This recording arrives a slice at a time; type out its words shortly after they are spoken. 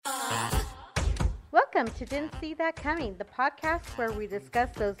Welcome to Didn't See That Coming, the podcast where we discuss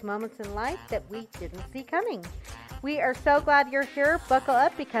those moments in life that we didn't see coming. We are so glad you're here. Buckle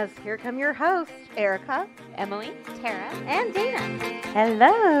up because here come your hosts, Erica, Emily, Tara, and Dana.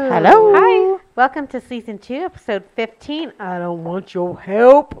 Hello. Hello. Hi. Welcome to Season 2, Episode 15. I don't want your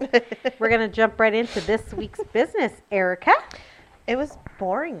help. We're going to jump right into this week's business. Erica? It was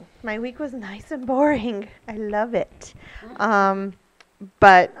boring. My week was nice and boring. I love it.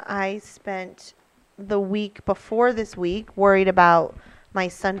 But I spent the week before this week worried about my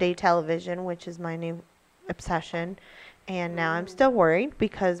Sunday television, which is my new obsession. And now I'm still worried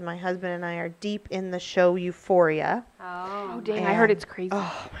because my husband and I are deep in the show Euphoria. Oh, dang. I heard it's crazy.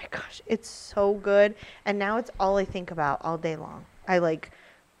 Oh, my gosh. It's so good. And now it's all I think about all day long. I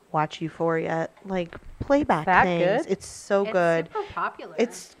watch Euphoria, playback That things. good? It's so good. It's super popular.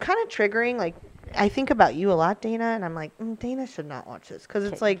 It's kind of triggering. I think about you a lot, Dana, and I'm like, Dana should not watch this because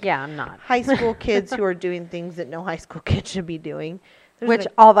it's yeah, I'm not. high school kids who are doing things that no high school kid should be doing. There's Which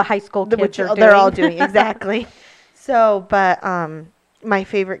all the high school kids which are doing. they're all doing, exactly. So, but my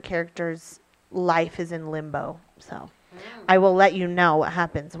favorite character's life is in limbo. So I will let you know what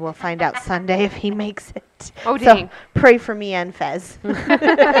happens. We'll find out Sunday if he makes it. Oh, So dang. pray for me and Fez.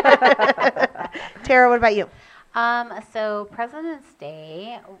 Tara, what about you? So President's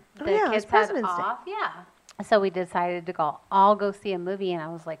Day, the yeah, it was kids had President's Day. off. Yeah. So we decided to all go see a movie, and I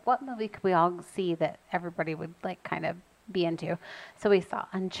was like, what movie could we all see that everybody would kind of be into? So we saw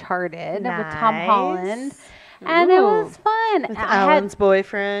Uncharted with Tom Nice. Holland, and it was fun. With I Alan's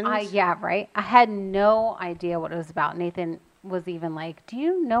boyfriend. yeah, right. I had no idea what it was about. Nathan was even like, do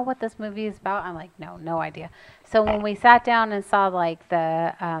you know what this movie is about? I'm like, no idea. So when we sat down and saw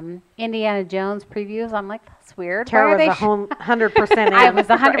the Indiana Jones previews, I'm like, that's weird. Tara Why are was they 100% in. I was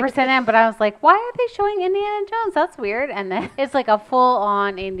 100% in, but I was like, why are they showing Indiana Jones? That's weird. And then it's like a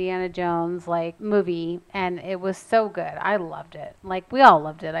full-on Indiana Jones movie, and it was so good. I loved it. We all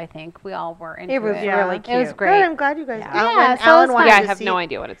loved it, I think. We all were into it. It was really cute. It was Good, great. I'm glad you guys. Yeah. Al- Yeah, when so Alan it's wanted Yeah, I to have see no it-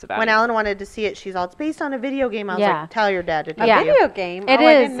 idea what it's about. When Alan wanted to see it, she's all, it's based on a video game. I was Yeah. like, tell your dad to Yeah. tell you. Video game. It Oh,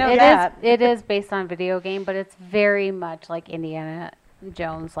 I is. didn't know that. It is based on video game, but it's very much like Indiana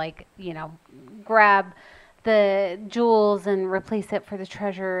Jones. Grab the jewels and replace it for the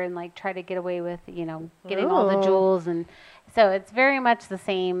treasure, and try to get away with getting all the Ooh. jewels, and so it's very much the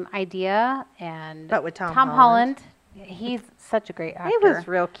same idea. And But with Tom Holland, he's such a great actor. It was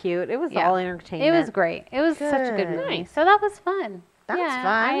real cute. It was Yeah. all entertainment. It was great. It was such a good Good. movie. So that was fun. That's yeah,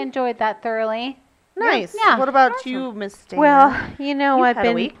 fun. I enjoyed that thoroughly. Nice. Yeah. What about you, Miss Dana? Well, I've had a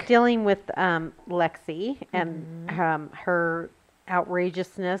been week. dealing with Lexi and her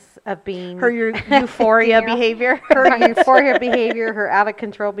outrageousness of being her euphoria behavior. her euphoria behavior, her out of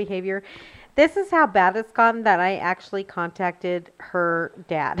control behavior. This is how bad it's gotten that I actually contacted her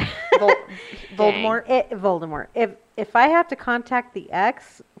dad. Voldemort. Voldemort. If I have to contact the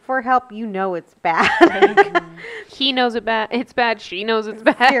ex for help, it's bad. He knows it bad. It's bad. She knows it's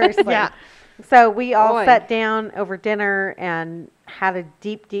bad. Seriously. Yeah. So we all Boy. sat down over dinner and had a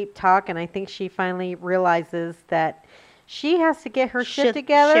deep talk, and I think she finally realizes that she has to get her shit Shit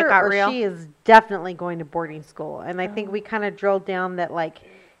together got or real. she is definitely going to boarding school. And I think we kind of drilled down that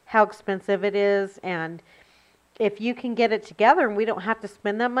how expensive it is, and if you can get it together and we don't have to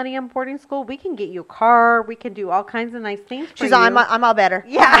spend that money on boarding school, we can get you a car, we can do all kinds of nice things for She's you. all, I'm all better.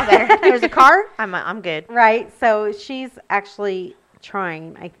 Yeah. I'm all better. There's a car. I'm good. Right. So she's actually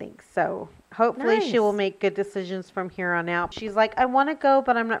trying, I think. So hopefully she will Nice. make good decisions from here on out. She's like, I want to go,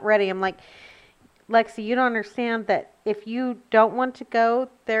 but I'm not ready. I'm like, Lexi, you don't understand that if you don't want to go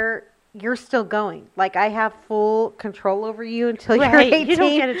there, you're still going. I have full control over you until you're 18. You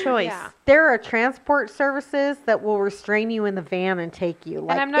don't get a choice. Yeah. There are transport services that will restrain you in the van and take you.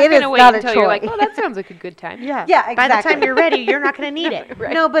 And I'm not it going is to wait not a until you're like, choice. oh, that sounds like a good time. Yeah. Yeah, By the exactly. time you're ready, you're not going to need it.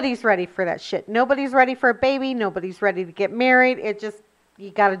 Right. Nobody's ready for that shit. Nobody's ready for a baby. Nobody's ready to get married. You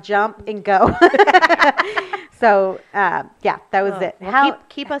got to jump and go. So, yeah, that was it. Well,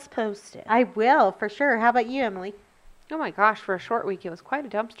 keep us posted. I will, for sure. How about you, Emily? Oh my gosh, for a short week, it was quite a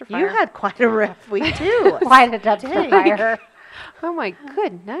dumpster fire. You had quite a rough week too. Quite a dumpster fire. Oh my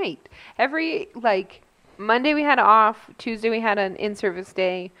good night. Every Monday we had off. Tuesday we had an in-service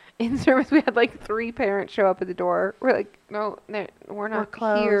day. In service we had 3 parents show up at the door. We're like, no, we're not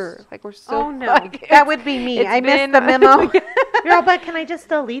closed. here. We're so. Oh, no. That would be me. I missed the memo. You're all, but can I just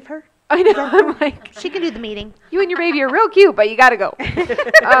still leave her? I know. I'm like, She can do the meeting. you and your baby are real cute, but you gotta go.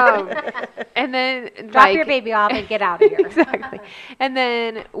 And then Drop your baby off and get out of here. Exactly. And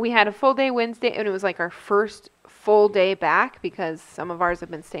then we had a full day Wednesday, and it was our first full day back because some of ours have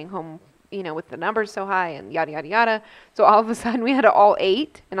been staying home with the numbers so high and yada, yada, yada. So all of a sudden we had all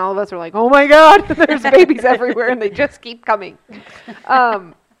 8 and all of us were like, oh my God, there's babies everywhere and they just keep coming.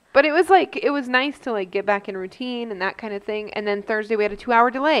 But it was nice to like get back in routine and that kind of thing. And then Thursday we had a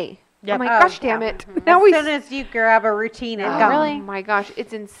 2-hour delay. Yep. Oh my Oh, gosh, yeah. damn it. As Now we soon as you grab a routine and Oh, go. really? Oh my gosh,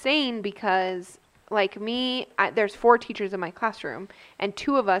 it's insane because like me, there's 4 teachers in my classroom and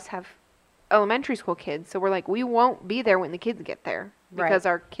 2 of us have elementary school kids. So we're like, we won't be there when the kids get there because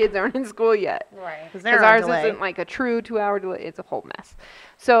our kids aren't in school yet. Right. Because Because ours isn't like a true 2-hour delay. It's a whole mess.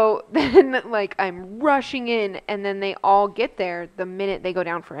 So then like I'm rushing in and then they all get there the minute they go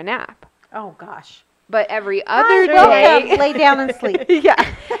down for a nap. Oh gosh. But every other Welcome. day, Lay down and sleep.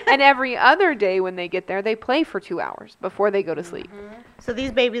 yeah. And every other day when they get there, they play for 2 hours before they go to sleep. So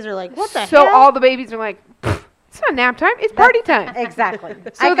these babies are like, what the So hell? all the babies are like, "Pfft, it's not nap time, it's party time. Exactly.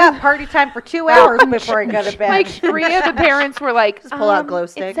 So I got party time for 2 hours before I go to bed. Like 3 of the parents were like, Just pull out glow It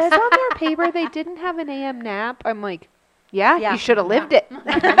sticks. says on their paper they didn't have an AM nap. I'm like, yeah. Yeah. You should have lived it.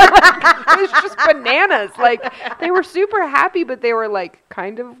 It was just bananas. Like they were super happy, but they were like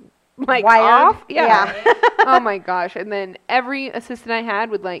kind of like Wired. off. Yeah. Oh my gosh. And then every assistant I had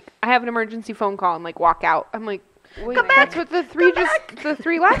would like, I have an emergency phone call and like walk out. I'm like, wait, that's what the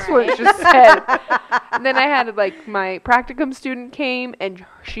 3 last ones just said. And then I had like my practicum student came and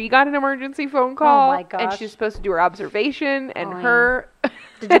she got an emergency phone call. my And gosh. she's supposed to do her observation and Oh, yeah. her.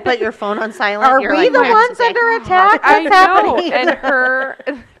 Did you put your phone on silent? Are You're we like, the "My ones today." under attack? I What's know. happening? And her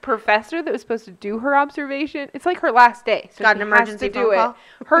professor that was supposed to do her observation, it's like her last day. So Got she an has emergency to do phone it. call?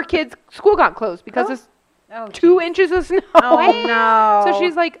 Her kid's school got closed because Oh. it's Oh, 2 inches of snow. Oh no. So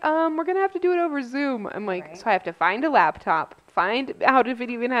she's like, we're gonna have to do it over Zoom. I'm like, Right. so I have to find a laptop, find out if it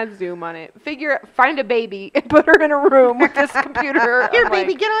even has Zoom on it, find a baby, and put her in a room with this computer. Here, I'm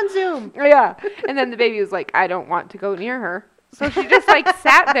baby, like, get on Zoom. yeah. And then the baby was like, I don't want to go near her. So she just like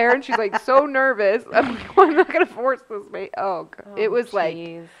sat there and she's like so nervous. I'm like, well, I'm not gonna force this baby. Oh, God. It was like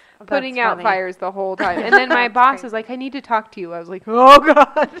jeez. putting That's out funny. fires the whole time. And then my That's boss crazy. is like, I need to talk to you. I was like, oh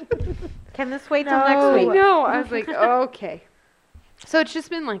God. Can this wait till No. next week? No, I was like, okay. So it's just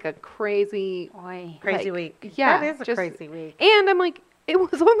been like a crazy, Boy. Crazy like, week. yeah, That is a just- crazy week. And I'm like, it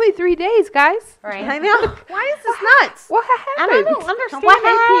was only 3 days, guys. Right. I know. Why is this nuts? What And I happened? don't understand What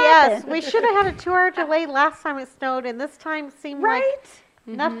APS. happened? We should have had a 2-hour delay last time it snowed, and this time seemed like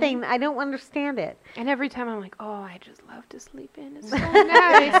Mm-hmm. nothing. I don't understand it. And every time I'm like, oh, I just love to sleep in. It's so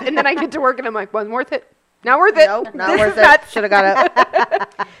nice. And then I get to work and I'm like, wasn't worth it. Not worth it. Nope, not This worth is it. nuts. Should have got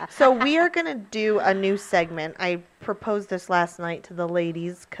up. So we are gonna do a new segment. I proposed this last night to the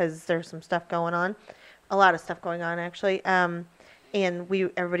ladies because there's some stuff going on, a lot of stuff going on actually. And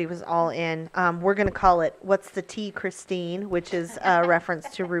everybody was all in. We're gonna call it "What's the Tea, Christine," which is a reference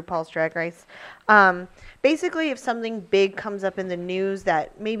to RuPaul's Drag Race. Basically, if something big comes up in the news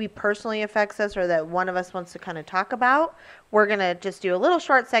that maybe personally affects us or that one of us wants to kind of talk about, we're going to just do a little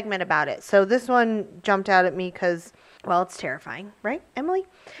short segment about it. So this one jumped out at me because, well, it's terrifying, right, Emily?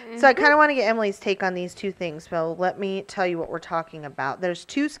 So I kind of want to get Emily's take on these 2 things. So let me tell you what we're talking about. There's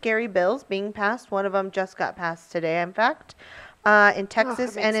 2 scary bills being passed. One of them just got passed today, in fact, in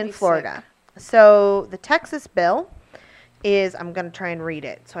Texas it and makes in me Florida. So the Texas bill is, I'm going to try and read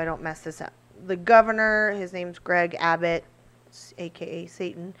it so I don't mess this up. The governor, his name's Greg Abbott, aka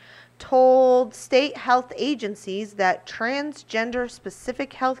Satan, told state health agencies that transgender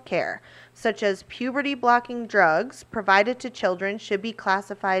specific health care, such as puberty blocking drugs provided to children, should be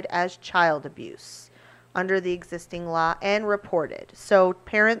classified as child abuse under the existing law and reported. So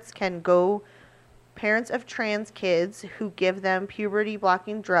parents of trans kids who give them puberty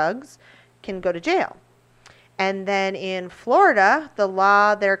blocking drugs can go to jail. And then in Florida, the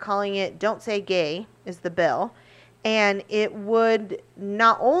law, they're calling it Don't Say Gay, is the bill. And it would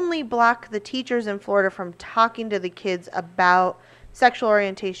not only block the teachers in Florida from talking to the kids about sexual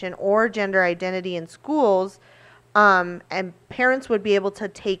orientation or gender identity in schools, and parents would be able to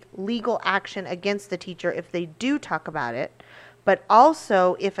take legal action against the teacher if they do talk about it. But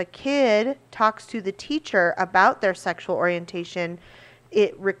also, if a kid talks to the teacher about their sexual orientation,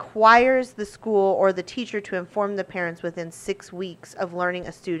 it requires the school or the teacher to inform the parents within 6 weeks of learning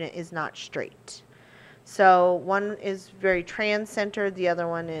a student is not straight. So one is very trans-centered. The other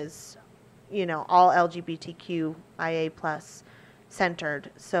one is, all LGBTQIA plus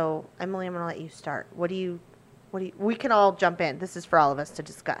centered. So Emily, I'm going to let you start. We can all jump in. This is for all of us to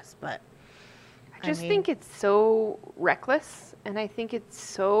discuss, but. I just think it's so reckless and I think it's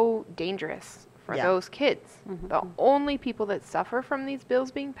so dangerous for Yeah. those kids. The only people that suffer from these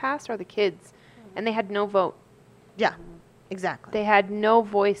bills being passed are the kids. And they had no vote. Yeah, exactly. They had no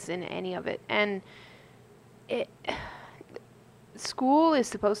voice in any of it. And school is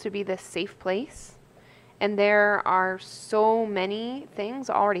supposed to be this safe place, and there are so many things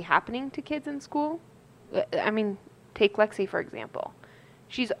already happening to kids in school. I mean, take Lexi, for example.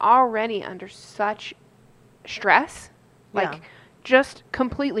 She's already under such stress, like Yeah. just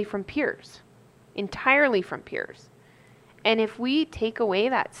completely from peers, entirely from peers. And if we take away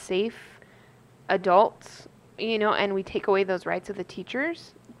that safe adults, and we take away those rights of the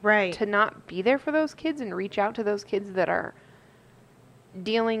teachers Right. to not be there for those kids and reach out to those kids that are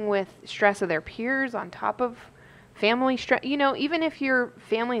dealing with stress of their peers on top of family stress, even if your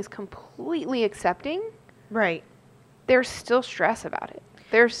family is completely accepting, Right. there's still stress about it.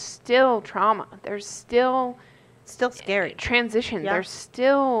 There's still trauma. There's still Still scary. transition. Yeah. There's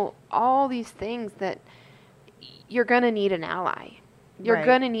still all these things that you're going to need an ally. You're Right.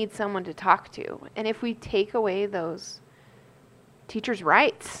 going to need someone to talk to. And if we take away those teachers'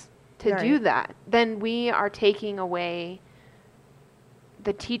 rights to do Right. that, then we are taking away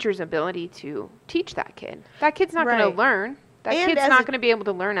the teacher's ability to teach that kid. That kid's not going Right. to learn. That And kid's as not a- going to be able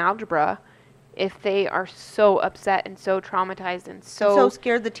to learn algebra if they are so upset and so traumatized and So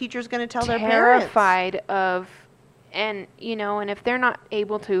scared the teacher's going to tell their parents. terrified of, and if they're not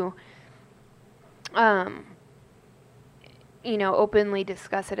able to openly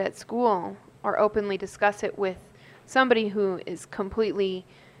discuss it at school or openly discuss it with somebody who is completely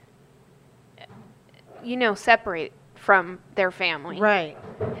separate from their family, Right.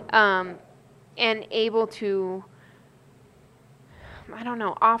 and able to, I don't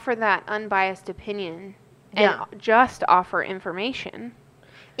know, offer that unbiased opinion and Yeah. just offer information.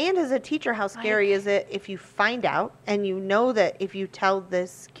 And as a teacher, how scary is it if you find out and you know that if you tell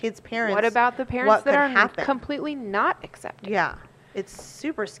this kid's parents, What about the parents what that could are happen? completely not accepting? Yeah. It's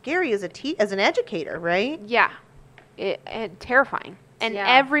super scary as as an educator, right? Yeah. And terrifying. And Yeah.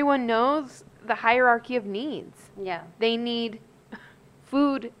 everyone knows the hierarchy of needs. Yeah. They need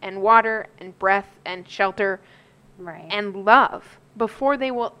food and water and breath and shelter Right. and love before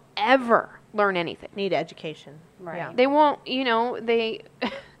they will ever learn anything. Need education. Right. Yeah. They won't,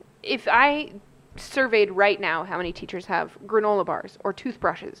 if I surveyed right now how many teachers have granola bars or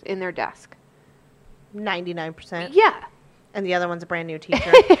toothbrushes in their desk. 99%. Yeah. And the other one's a brand new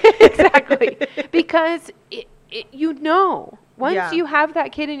teacher. Exactly. Because once Yeah. you have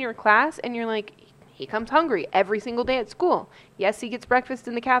that kid in your class and you're like, he comes hungry every single day at school. Yes, he gets breakfast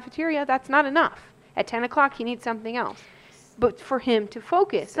in the cafeteria. That's not enough. At 10 o'clock, he needs something else. But for him to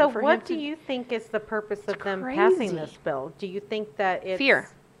focus. So and for what him do to you think is the purpose of them crazy. passing this bill? Do you think that it's Fear.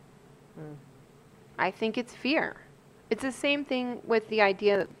 I think it's fear. It's the same thing with the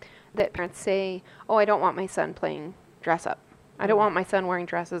idea that parents say, oh, I don't want my son playing dress up. I don't want my son wearing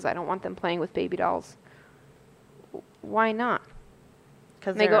dresses. I don't want them playing with baby dolls. Why not?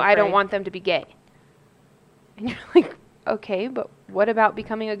 Because And they go, I don't want them to be gay. And you're like, okay, but what about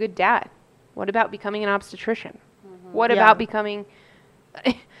becoming a good dad? What about becoming an obstetrician? What Yeah. about becoming,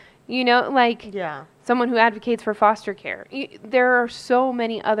 Yeah. someone who advocates for foster care? There are so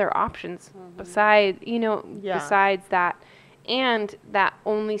many other options besides that. And that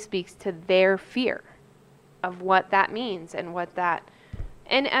only speaks to their fear of what that means and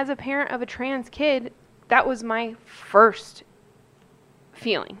and as a parent of a trans kid, that was my first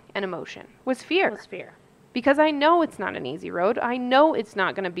feeling and emotion was fear. was fear? Because I know it's not an easy road. I know it's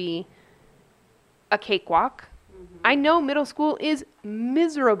not going to be a cakewalk. I know middle school is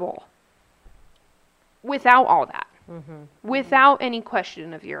miserable without all that. Without any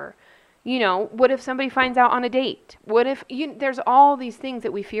question of what if somebody finds out on a date? What if there's all these things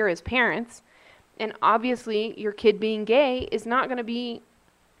that we fear as parents, and obviously your kid being gay is not going to be,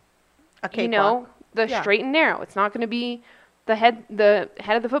 A cakewalk. the Yeah. straight and narrow. It's not going to be the head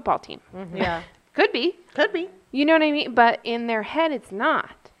of the football team. Yeah. Could be. Could be. You know what I mean? But in their head, it's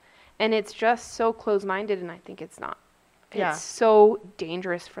not. And it's just so close-minded, and I think it's not. Yeah. It's so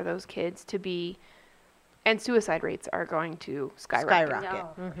dangerous for those kids to be, and suicide rates are going to skyrocket.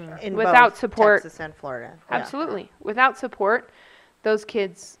 Skyrocket. In Without both support. Texas and Florida. Yeah. Absolutely. Without support, those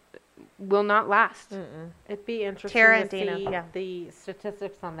kids will not last. It'd be interesting Tara to and Dana, see yeah. the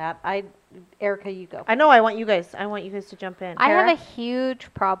statistics on that. Erica, you go. I know. I want you guys to jump in. I have Tara? a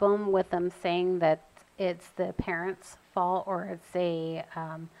huge problem with them saying that it's the parents' fault or it's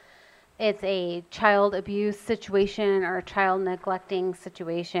a child abuse situation or a child neglecting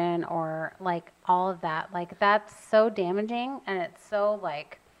situation or like all of that. Like that's so damaging and it's so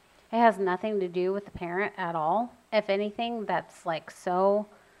like it has nothing to do with the parent at all. If anything, that's like so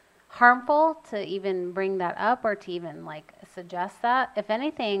harmful to even bring that up or to even like suggest that. If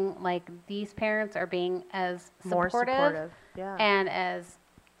anything, like these parents are being as More supportive. Yeah. and as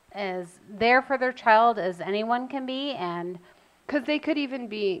there for their child as anyone can be, and Because they could even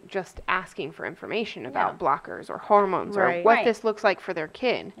be just asking for information about blockers or hormones or Right. what Right. this looks like for their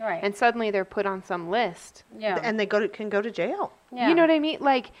kid. Right. And suddenly they're put on some list. Yeah. And they can go to jail. Yeah. You know what I mean?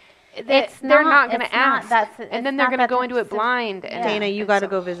 Like, It's they're not- not going it's to not- ask. that's- it's and then they're not going to that go type into of it blind. And Dana, you it's got to a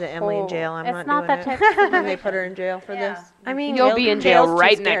go visit Emily in whole- jail. I'm It's not not doing that it. type of And they put her in jail for Yeah. this. I mean, You'll be in jail Jail's too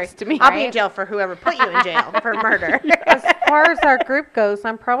right scary. next to me. I'll be in Right? jail for whoever put you in jail for murder. as far as our group goes,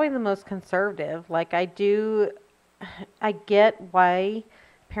 I'm probably the most conservative. Like I get why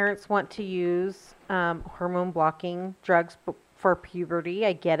parents want to use hormone blocking drugs for puberty.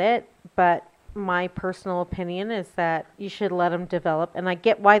 I get it, but my personal opinion is that you should let them develop. And I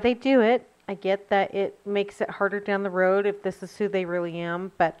get why they do it. I get that it makes it harder down the road if this is who they really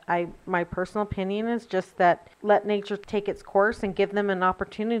am. But my personal opinion is just that let nature take its course and give them an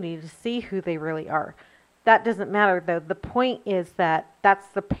opportunity to see who they really are. That doesn't matter though. The point is that that's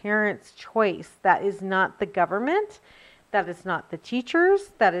the parent's choice. That is not the government. That is not the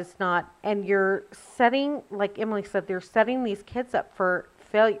teachers. That is not, and you're setting, like Emily said, they're setting these kids up for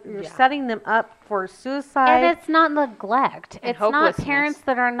failure. You're setting them up for suicide. And it's not neglect. And It's not hopelessness. parents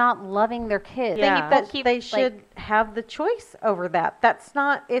that are not loving their kids. think that Keep, they like- should have the choice over that. That's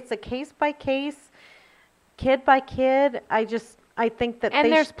not, it's a case by case, kid by kid. I think that And they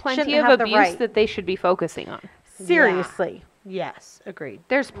there's plenty shouldn't of have the abuse right. that they should be focusing on. Seriously. Yes, agreed.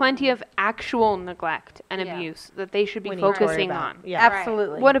 There's plenty of actual neglect and Yeah. abuse that they should be We need to worry focusing about. on. Yeah.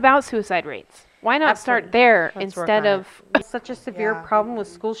 Absolutely. What about suicide rates? Why not start Absolutely. there Let's work instead on of It's such a severe Yeah. problem with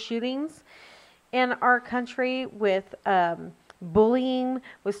school shootings in our country, with bullying,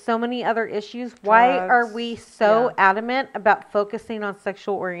 with so many other issues. Why are Drugs. we so Yeah. adamant about focusing on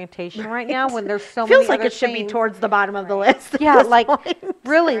sexual orientation right now when there's so Feels many like other it should be things? towards the bottom of the list. at Yeah, this like point.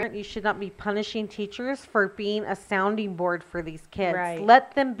 really, you should not be punishing teachers for being a sounding board for these kids. Right.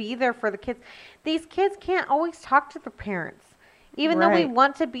 Let them be there for the kids. These kids can't always talk to their parents. Even though we Right.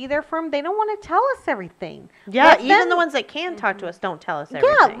 want to be there for them, they don't want to tell us everything. Yeah, Let even them- the ones that can talk to us don't tell us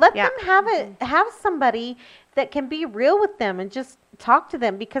everything. Yeah, let them have somebody that can be real with them and just talk to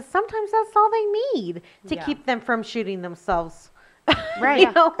them, because sometimes that's all they need to Yeah. keep them from shooting themselves. Right.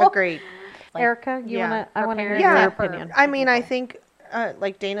 You know? Agreed. Erica, you Yeah. wanna? I for want to hear parents your Yeah, opinion. I mean, I think,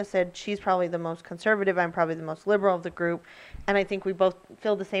 like Dana said, she's probably the most conservative. I'm probably the most liberal of the group. And I think we both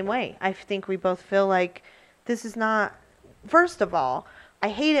feel the same way. I think we both feel like this is not, first of all, I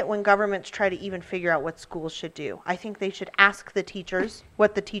hate it when governments try to even figure out what schools should do. I think they should ask the teachers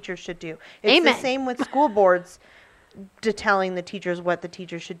what the teachers should do. It's Amen. the same with school boards to telling the teachers what the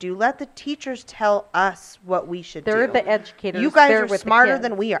teachers should do. Let the teachers tell us what we should They're do. the educators. You guys They're are with the smarter kids.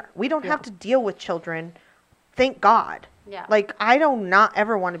 than we are. We don't Yeah. have to deal with children. Thank God. Yeah. Like, I don't not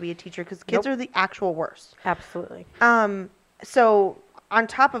ever want to be a teacher because kids Nope. are the actual worst. Absolutely. So on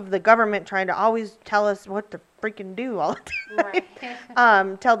top of the government trying to always tell us what to freaking do all the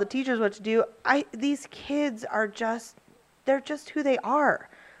time, tell the teachers what to do, these kids are they're just who they are.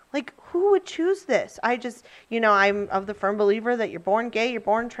 Like, who would choose this? I'm of the firm believer that you're born gay, you're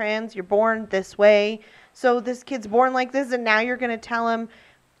born trans, you're born this way. So this kid's born like this, and now you're going to tell him,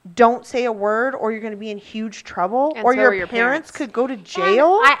 don't say a word, or you're going to be in huge trouble, And or so your are your parents parents. could go to And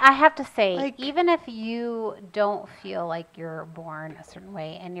jail. I have to say, Like- even if you don't feel like you're born a certain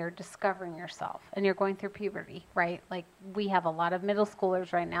way and you're discovering yourself and you're going through puberty, right? Like we have a lot of middle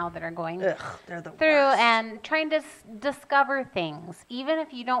schoolers right now that are going Ugh, they're the through worst. and trying to discover things. Even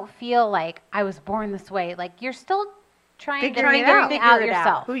if you don't feel like I was born this way, like you're still trying Figuring to it figure out. out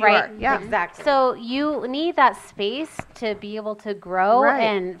yourself, Who you right? are. Yeah. Exactly. So you need that space to be able to grow Right.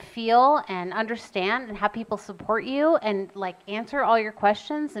 and feel and understand and have people support you and like answer all your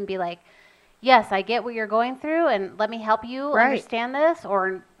questions and be like, yes, I get what you're going through and let me help you Right. understand this,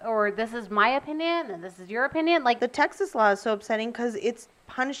 or this is my opinion and this is your opinion. Like The Texas law is so upsetting because it's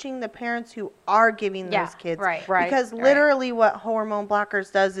punishing the parents who are giving Yeah, those kids. right. Right, Because right. literally what hormone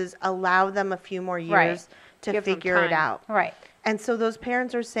blockers does is allow them a few more years Right. to Give them figure it time. out. right, And so those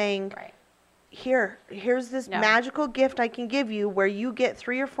parents are saying, right. here's this Yeah. magical gift I can give you where you get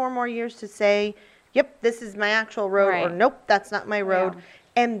 3 or 4 more years to say, yep, this is my actual road, or Right. nope, that's not my road. Yeah.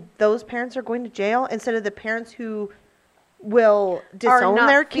 And those parents are going to jail instead of the parents who will disown not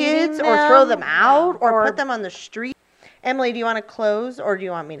their feeding kids or throw them, them out or or- put them on the street. Emily, do you want to close or do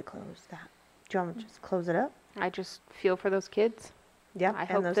you want me to close that? Do you want me to just close it up? I just feel for those kids. Yeah, I and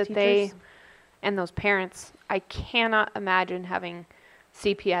hope those that teachers? and those parents, I cannot imagine having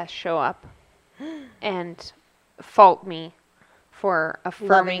CPS show up and fault me for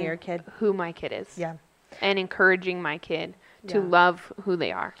affirming your kid. who my kid is. Yeah. And encouraging my kid to Yeah. love who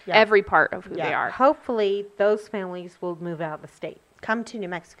they are. Yeah. Every part of who they Yeah. are. Hopefully, those families will move out of the state. Come to New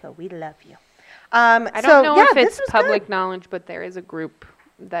Mexico. We love you. I don't know if it's public knowledge, but there is a group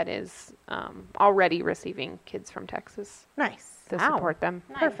that is already receiving kids from Texas Nice. to support them.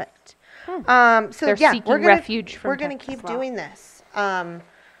 Perfect. So They're yeah, seeking we're gonna, refuge from we're gonna Texas. keep doing this.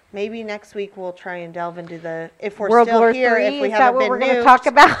 Maybe next week we'll try and delve into if we're World still War here, III, if we is that haven't what been we're gonna nuked, talk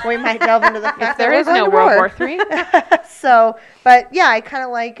about? we might delve into the fact that There we're is going no to World war. War Three. So, but yeah, I kind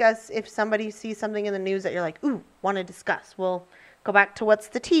of like us if somebody sees something in the news that you're like, ooh, want to discuss. We'll go back to what's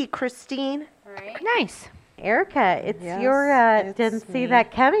the tea, Christine. Nice. Erica, it's Yes, your it's didn't see me.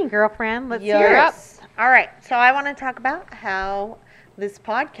 that coming, girlfriend. Let's hear it. Yes. All right. So I want to talk about how this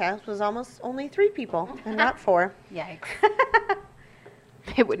podcast was almost only 3 people and not 4. Yikes.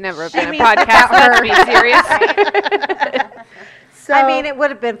 It would never have been a podcast. Let's be serious. So I mean, it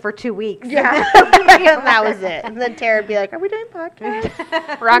would have been for 2 weeks. yeah, and that was it. And then Tara would be like, "Are we doing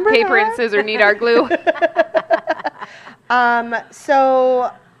podcast?" Rock, paper, and scissors need our glue.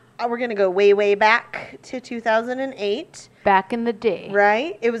 So we're gonna go way, way back to 2008. Back in the day.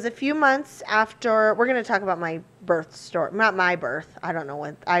 Right? It was a few months after. We're going to talk about my birth story. Not my birth. I don't know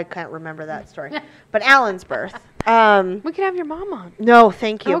when. I can't remember that story. But Alan's birth. We could have your mom on. No,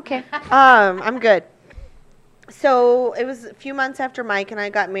 thank you. Okay. I'm good. So it was a few months after Mike and I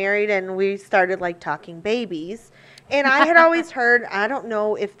got married, and we started like talking babies. And I had always heard, I don't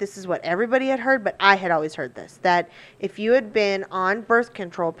know if this is what everybody had heard, but I had always heard this, that if you had been on birth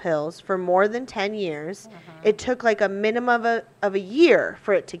control pills for more than 10 years, it took like a minimum of a year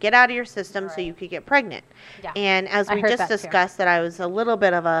for it to get out of your system so you could get pregnant. Yeah. And as I we heard just that too. discussed, that I was a little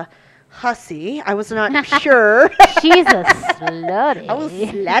bit of a hussy. I was not sure. She's a slutty. I was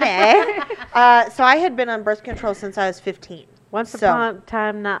slutty. So I had been on birth control since I was 15. Once So- upon a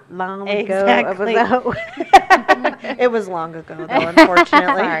time, not long Exactly. ago, it was It was long ago, though,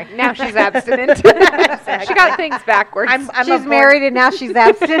 unfortunately. Sorry. Now she's abstinent. She got things backwards. I'm She's married and now she's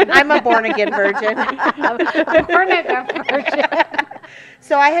absent. I'm a born again virgin. Born again virgin.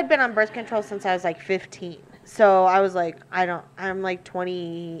 So I had been on birth control since I was like 15. So I was like, I'm like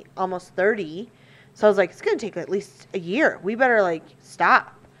 20, almost 30. So I was like, it's going to take at least a year. We better like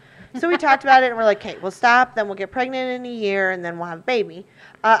stop. So we talked about it and we're like, okay, we'll stop. Then we'll get pregnant in a year and then we'll have a baby.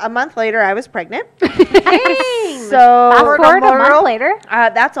 A month later, I was pregnant. Dang. So Fast forward a month later.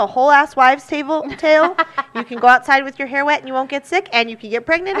 that's a whole ass wives' tale. You can go outside with your hair wet and you won't get sick, and you can get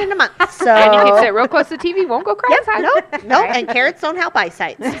pregnant in a month. So and you can sit real close to the TV, won't go cry outside. no, and carrots don't help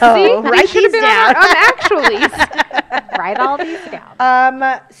eyesight. So See, write you should have these been down. on actually. Write all these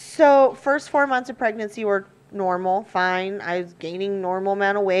down. So first 4 months of pregnancy were normal, fine. I was gaining normal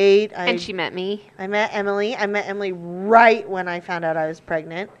amount of weight. And she met me. I met Emily. I met Emily right when I found out I was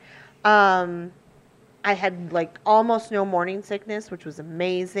pregnant. I had like almost no morning sickness, which was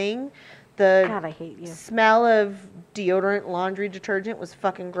amazing. The God, I hate you. smell of deodorant, laundry detergent was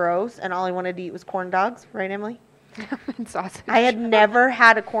fucking gross, and all I wanted to eat was corn dogs. Right, Emily? And sausage. I had never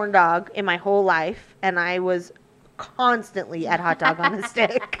had a corn dog in my whole life, and I was constantly at hot dog on a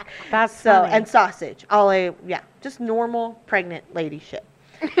stick. That's So funny. and sausage. Just normal pregnant lady shit.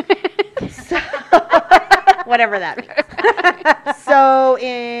 So, whatever that means. So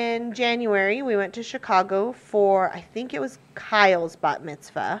in January, we went to Chicago for, I think it was Kyle's bat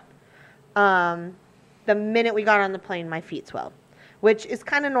mitzvah. The minute we got on the plane, my feet swelled, which is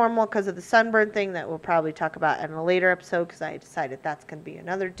kind of normal because of the sunburn thing that we'll probably talk about in a later episode, because I decided that's going to be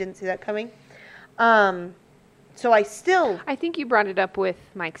another, didn't see that coming. So I think you brought it up with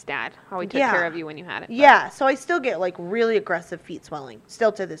Mike's dad, how he took Yeah. care of you when you had it. but- Yeah, so I still get like really aggressive feet swelling,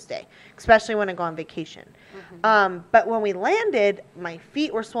 still to this day, especially when I go on vacation. But when we landed, my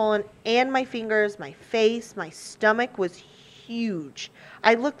feet were swollen, and my fingers, my face, my stomach was huge.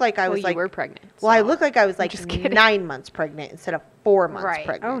 I looked like I Well, was you like, were pregnant. well, I so- looked like I was like just kidding. 9 months pregnant instead of 4 months Right.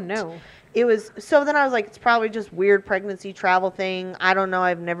 pregnant. Oh, no. It was, so then I was like, it's probably just weird pregnancy travel thing. I don't know.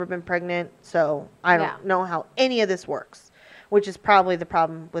 I've never been pregnant, so I don't Yeah. know how any of this works, which is probably the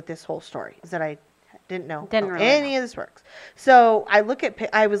problem with this whole story, is that I didn't know Didn't how really any of this works. So I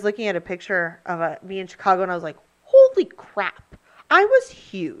was looking at a picture of me in Chicago, and I was like, holy crap. I was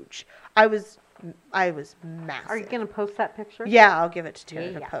huge. I was massive. Are you going to post that picture? Yeah, I'll give it to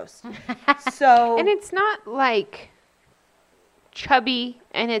Tara to Yeah. post. So And it's not like chubby,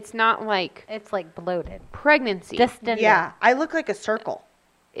 and it's not like It's like bloated. pregnancy. Distended. yeah, I look like a circle.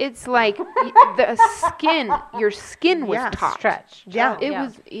 It's like the skin, your skin was Yes. taut. Stretch. Yeah. It Yeah.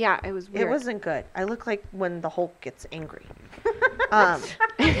 was, it was It weird. wasn't good. I look like when the Hulk gets angry.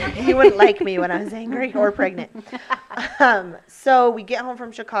 He wouldn't like me when I was angry or pregnant. So we get home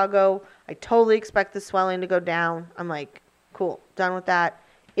from Chicago. I totally expect the swelling to go down. I'm like, cool, done with that.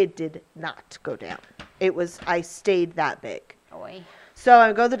 It did not go down. I stayed that big. Boy. So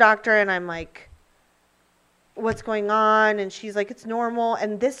I go to the doctor and I'm like, what's going on? And she's like, it's normal.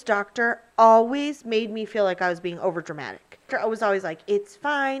 And this doctor always made me feel like I was being over dramatic. I was always like, it's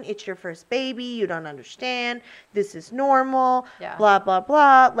fine. It's your first baby. You don't understand. This is normal. Yeah. Blah, blah,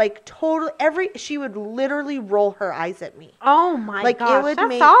 blah. Like totally she would literally roll her eyes at me. Oh my Like gosh, it would that's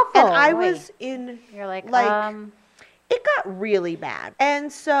make, awful. and I Wait. was in, You're like, it got really bad.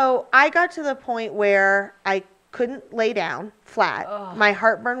 And so I got to the point where I couldn't lay down flat. Ugh. My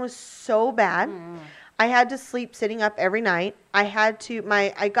heartburn was so bad. I had to sleep sitting up every night. I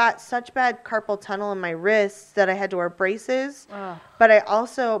got such bad carpal tunnel in my wrists that I had to wear braces. Ugh. But I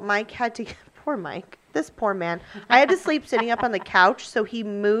also, Mike had to, poor Mike, this poor man. I had to sleep sitting up on the couch, so he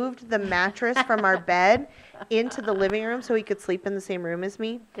moved the mattress from our bed into the living room so he could sleep in the same room as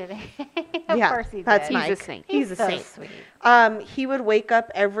me. did he? Of Yeah, course he did. that's He's Mike. a saint. He's a so saint. sweet. He would wake up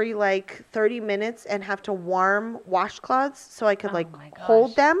every like 30 minutes and have to warm washcloths so I could Oh like my hold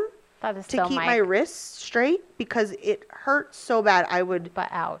gosh. them That is to so keep Mike, my wrists straight because it hurt so bad. I would but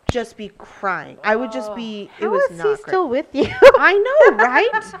ouch. just be crying. I would just be, it How was is not he great. still with you? I know, right?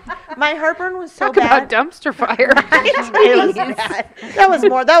 My heartburn was so Talk bad. about dumpster fire. It was bad.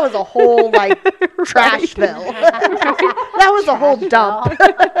 That was a whole like trashville. That was a whole dump,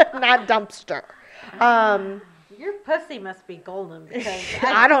 not dumpster. Your pussy must be golden because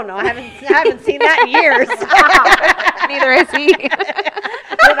I don't know. I haven't seen that in years. Neither is he.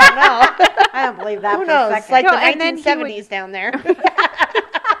 I don't know. I don't believe that Who for knows? a It's second. like No, the and then he would- 1970s down there.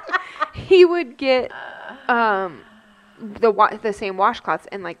 He would get the same washcloths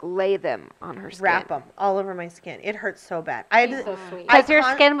and like lay them on her skin. Wrap them all over my skin. It hurts so bad. I had He's to, so sweet. I Because your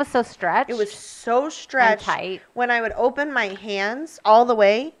con- skin was so stretched. It was so stretched. tight. When I would open my hands all the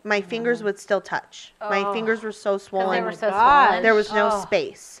way, my fingers would still touch. My Oh. fingers were so because swollen. they were so gosh. swollen. There was no Oh.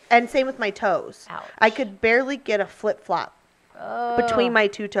 space. And same with my toes. Ouch. I could barely get a flip flop between my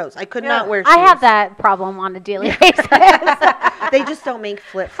two toes. I could not wear shoes. I have that problem on a daily basis. They just don't make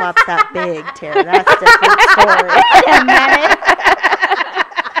flip flops that big, Tara. That's a different story. Wait a minute.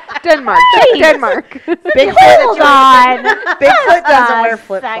 Denmark. Denmark. Bigfoot, Hold on. Bigfoot doesn't a wear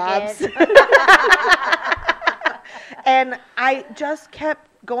flip flops. second. And I just kept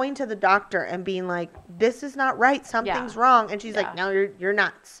going to the doctor and being like, "This is not right. Something's wrong." And she's like, Yeah. "No, you're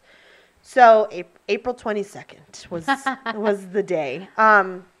nuts." So April 22nd was the day.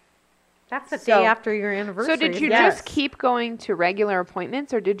 That's the So- day after your anniversary. So did you Yes. just keep going to regular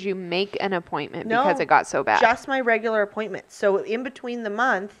appointments, or did you make an appointment No, because it got so bad? Just my regular appointments. So in between the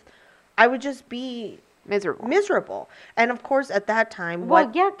month, I would just be Miserable. miserable. And of course, at that time, Well,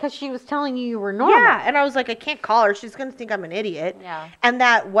 what? yeah, because she was telling you were normal. Yeah, and I was like, I can't call her. She's going to think I'm an idiot. Yeah. And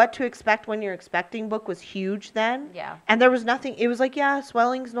that What to Expect When You're Expecting book was huge then. Yeah. And there was nothing. It was like, yeah,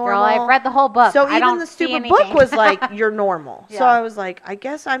 swelling's normal. Girl, I've read the whole book. So I even don't the see stupid book anything. was like, you're normal. So Yeah. I was like, I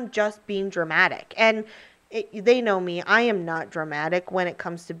guess I'm just being dramatic. And they know me. I am not dramatic when it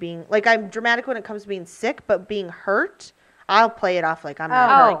comes to being, like, I'm dramatic when it comes to being sick, but being hurt, I'll play it off like I'm not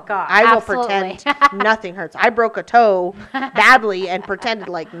Oh, hurt. God. I will Absolutely. pretend nothing hurts. I broke a toe badly and pretended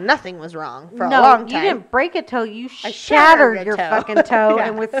like nothing was wrong for no, a long you time. didn't break a toe. You I shattered shattered a your toe. fucking toe Yeah.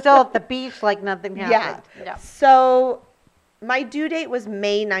 and was still at the beach like nothing Yeah. happened. Yeah. So my due date was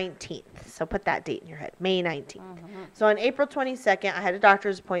May 19th. So put that date in your head, May 19th. So on April 22nd, I had a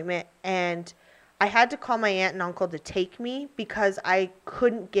doctor's appointment and I had to call my aunt and uncle to take me because I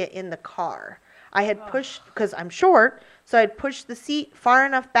couldn't get in the car. I had pushed, because I'm short, so I had pushed the seat far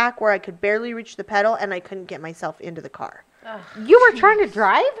enough back where I could barely reach the pedal and I couldn't get myself into the car. You were trying to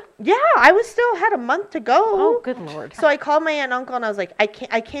drive? Yeah, I was still had a month to go. Oh, good Lord. So I called my aunt and uncle and I was like, I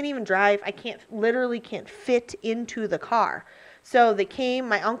can't even drive. I literally can't fit into the car. So they came.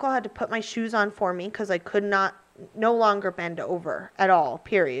 My uncle had to put my shoes on for me because I could no longer bend over at all,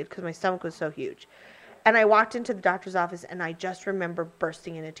 period, because my stomach was so huge. And I walked into the doctor's office and I just remember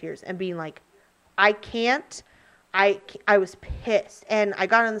bursting into tears and being like, I can't. I was pissed. And I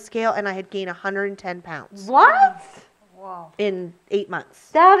got on the scale and I had gained 110 pounds What? Whoa. in 8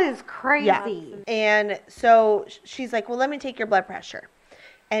 months. That is crazy. Yeah. And so she's like, well, let me take your blood pressure.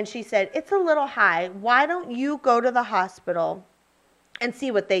 And she said, it's a little high. Why don't you go to the hospital and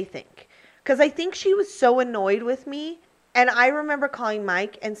see what they think? Because I think she was so annoyed with me. And I remember calling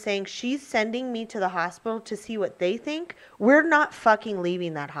Mike and saying, she's sending me to the hospital to see what they think. We're not fucking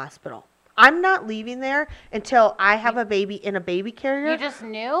leaving that hospital. I'm not leaving there until I have a baby in a baby carrier. You just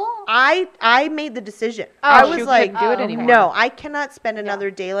knew? I made the decision. Oh, I you was like, couldn't do it anymore. no, I cannot spend another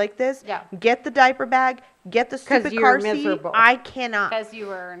day like this. Yeah. Get the diaper bag, get the 'Cause stupid you car were seat. miserable. I cannot. Because you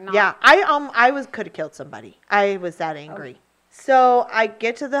were not. Yeah, I could have killed somebody. I was that angry. So I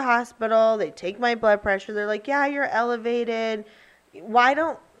get to the hospital. They take my blood pressure. They're like, yeah, you're elevated. Why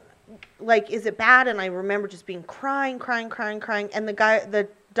don't like, is it bad? And I remember just being crying. And the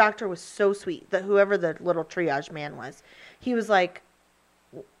doctor was so sweet, that whoever the little triage man was, he was like,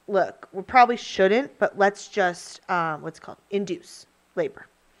 look, we probably shouldn't, but let's just, what's it called? Induce labor.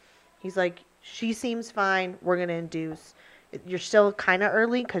 He's like, she seems fine. We're going to induce. You're still kind of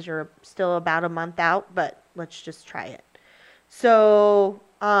early because you're still about a month out, but let's just try it. So,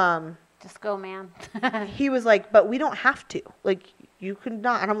 Just go, man. he was like, but we don't have to. Like, you could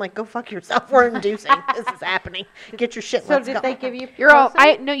not. And I'm like, go fuck yourself. We're inducing. This is happening. Get your shit. So Let's did go. they give you? You're all.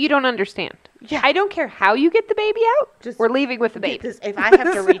 Pitocin? No, you don't understand. Yeah. I don't care how you get the baby out. Just We're leaving with the Get baby. this- If I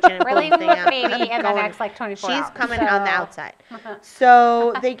have to reach in and We're pull the leaving thing with out, baby I'm in the going. next like 24 She's hours. coming on the So- outside.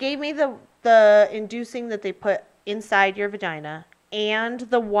 So they gave me the inducing that they put inside your vagina and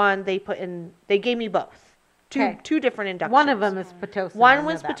the one they put in. They gave me both. Okay. Two different inductions. One of them is Pitocin. I One know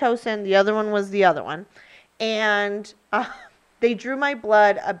was that. Pitocin, the other one was the other one. And they drew my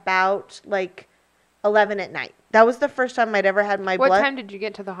blood about like 11 at night. That was the first time I'd ever had my What blood. time did you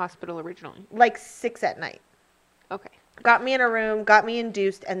get to the hospital originally? Like 6 at night. Okay. Got me in a room, got me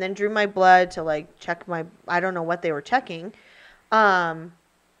induced, and then drew my blood to like check my, I don't know what they were checking.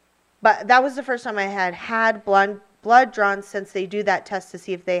 But that was the first time I had blood drawn since they do that test to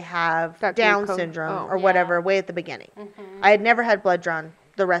see if they have That Down glucose- syndrome oh. or whatever way at the beginning. I had never had blood drawn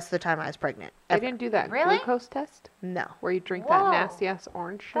the rest of the time I was pregnant. They ever. didn't do that Really? glucose test No. where you drink Whoa. that nasty ass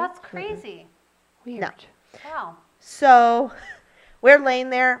orange shit. That's crazy. Weird. No. Wow. So we're laying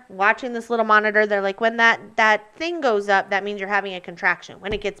there watching this little monitor. They're like, when that thing goes up, that means you're having a contraction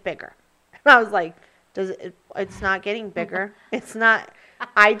when it gets bigger. And I was like, it's not getting bigger. It's not.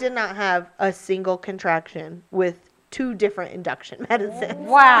 I did not have a single contraction with 2 different induction medicines.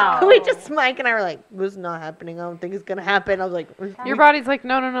 Wow. We just, Mike and I were like, this is not happening. I don't think it's going to happen. I was like, Your body's like,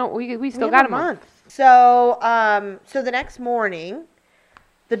 no. We still we got have a month. So, so the next morning,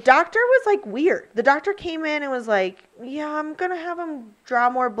 the doctor was like weird. The doctor came in and was like, yeah, I'm going to have him draw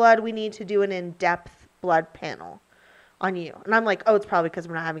more blood. We need to do an in-depth blood panel on you. And I'm like, oh, it's probably because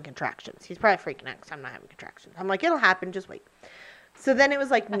we're not having contractions. He's probably freaking out because I'm not having contractions. I'm like, it'll happen. Just wait. So then it was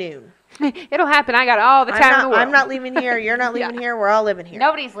like noon. It'll happen. I got all the time in the world. I'm not leaving here. You're not leaving here. We're all living here.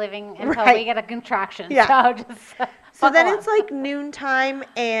 Nobody's living until Right. we get a contraction. Yeah. So just So then buckle it's up. like noontime,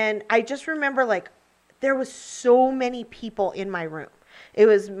 and I just remember like there was so many people in my room. It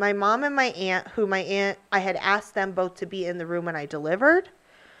was my mom and my aunt, I had asked them both to be in the room when I delivered.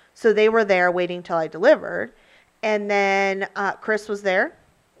 So they were there waiting till I delivered. And then Chris was there.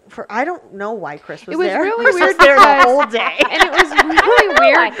 I don't know why Chris was It was there. really Chris weird was there the because- whole day. And it was really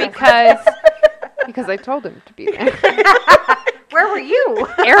weird because I told him to be there. Where were you?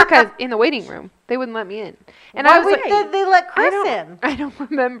 Erica's in the waiting room. They wouldn't let me in. And Why I was would like, they let Chris in? I don't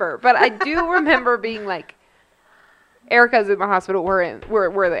remember, but I do remember being like, Erica's in the hospital. We're there.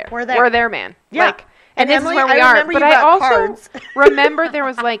 We're there. We're there, man. Yeah. Like, and this Emily, is where we I are. remember But you I brought also cards. remember there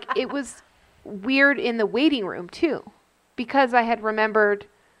was like, it was weird in the waiting room too, because I had remembered,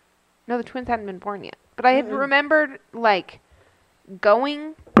 no, the twins hadn't been born yet, but I had remembered like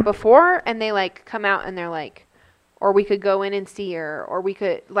going before, and they like come out and they're like, or we could go in and see her, or we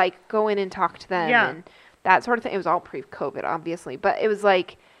could like go in and talk to them, Yeah. and that sort of thing. It was all pre-COVID, obviously, but it was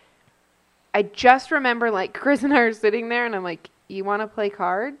like, I just remember like Chris and I are sitting there, and I'm like, you want to play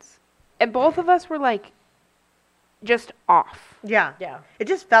cards? And both of us were like, just off. Yeah. Yeah. It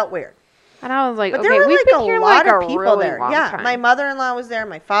just felt weird. And I was like, But okay, there were we've like been a here lot like of a people really there. long Yeah, time. my mother-in-law was there,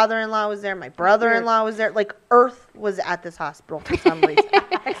 my father-in-law was there, my brother-in-law was there. Like Earth was at this hospital for some reason.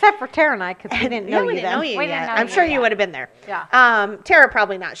 Except for Tara and I, because we didn't know we you didn't then. know you We didn't yet. know I'm you sure yet. you would have been there. Yeah. Tara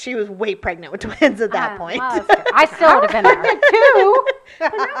probably not. She was way pregnant with twins at that point. Well, that's true. I still would have been there. Two.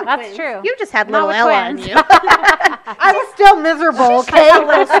 That's true. You just had Not little with Ella on twins. you. I was still miserable, okay? a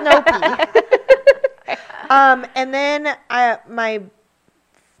little Snopey. And then my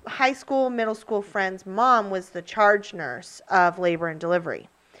high school, middle school friend's mom was the charge nurse of labor and delivery.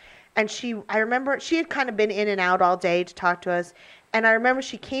 And I remember she had kind of been in and out all day to talk to us. And I remember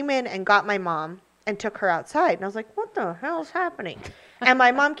she came in and got my mom and took her outside. And I was like, what the hell is happening? And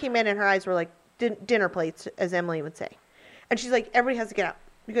my mom came in and her eyes were like dinner plates, as Emily would say. And she's like, everybody has to get out.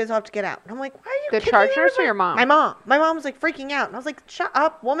 You guys all have to get out. And I'm like, why are you The kicking charge nurse or everybody? your mom? My mom. My mom was like freaking out. And I was like, shut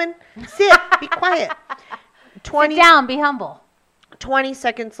up, woman. Sit. Be quiet. Sit down. Be humble. 20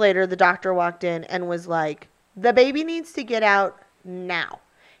 seconds later, the doctor walked in and was like, the baby needs to get out now.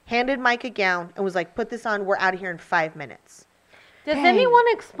 Handed Mike a gown and was like, put this on. We're out of here in 5 minutes. Does anyone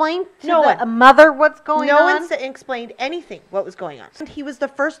explain to No a one. mother what's going No on? one explained anything what was going on. He was the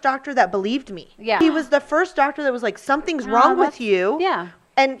first doctor that believed me. Yeah. He was the first doctor that was like, something's Oh, wrong with that's- you. Yeah.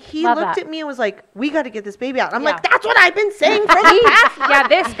 And he Love looked that. at me and was like, "We got to get this baby out." I'm Yeah. like, "That's what I've been saying for the past." Yeah,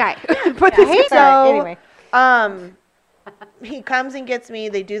 this guy. Put this So, anyway. he comes and gets me.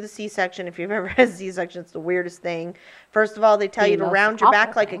 They do the C-section. If you've ever had a C-section, it's the weirdest thing. First of all, they tell The you to most round your back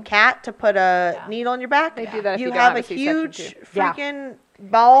awful like a thing. cat to put a Yeah. needle in your back. They do that if You you have don't a have a C-section, huge too. Yeah. freaking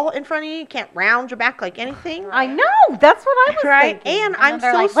ball in front of you. You can't round your back like anything. I know. That's what I was Right? thinking. And And I'm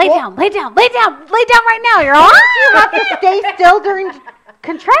they're so like, lay swole- down, lay down, lay down, lay down right now. You're all. You have to stay still during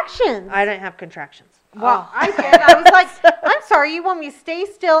contractions. I didn't have contractions. Well, I did. I was like, I'm sorry, you want me to stay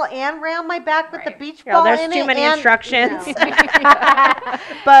still and round my back with the beach Yeah, ball there's in too it? many and- instructions. No.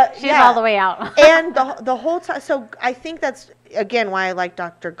 But She's yeah. all the way out. And the whole time, so I think that's again why I like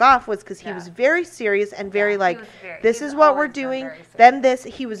Dr. Goff was because he was very serious and very like, this is what we're doing. Then this,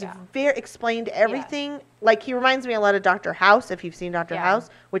 he was very explained everything. Like he reminds me a lot of Dr. House, if you've seen Dr. Yeah.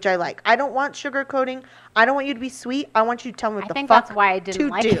 House, which I like. I don't want sugarcoating. I don't want you to be sweet. I want you to tell me what I the think fuck that's why I to didn't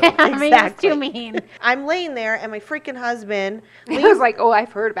like do. him. I mean, he was Exactly. too mean. I'm laying there, and my freaking husband He was like, "Oh,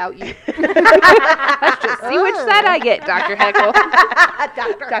 I've heard about you. Let's just see which side I get, Dr. Heckle."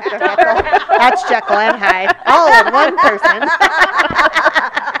 Dr. Heckle. That's Jekyll and Hyde, all in one person.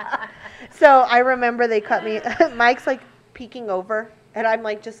 So I remember they cut me. Mike's like peeking over, and I'm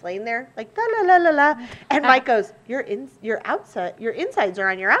like just laying there, like la la la la la. And Mike goes, "Your outside, your insides are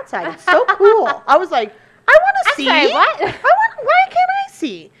on your outside. It's so cool." I was like, "I want to see. sorry, what? Why can't I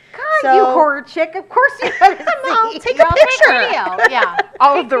see?" God, you horror chick. Of course you had to I'll see. take You're a on big picture. radio. Yeah.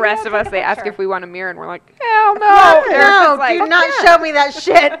 All of the rest of us, they ask if we want a mirror, and we're like, "Hell no!" No, Erica's like, do not show me that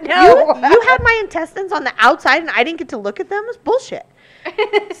shit. No. You had my intestines on the outside, and I didn't get to look at them. It's bullshit.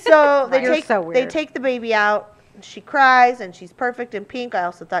 So they You're take so they weird. take the baby out. She cries, and she's perfect and pink. I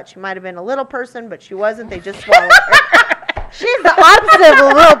also thought she might have been a little person, but she wasn't. They just swallowed her. She's the opposite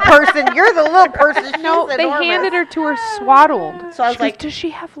of a little person. You're the little person. She's No, they enormous. handed her to her swaddled. So I was She goes, like- "Does she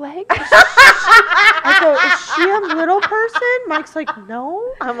have legs?" I go, "Is she a little person?" Mike's like,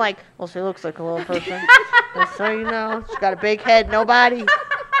 "No." I'm like, "Well, she looks like a little person." Just so you know, she's got a big head, no body.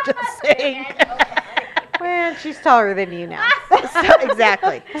 Just saying. Well, she's taller than you now. So,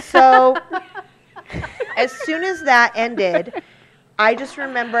 exactly. So as soon as that ended, I just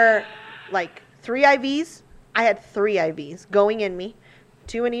remember like 3 IVs. I had 3 IVs going in me,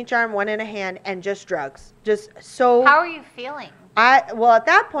 2 in each arm, 1 in a hand, and just drugs. Just so How are you feeling? well at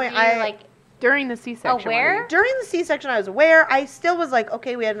that point Were you I like During the C-section. aware? during the C-section I was aware. I still was like,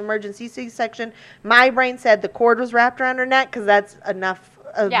 okay, we had an emergency C-section. My brain said the cord was wrapped around her neck because that's enough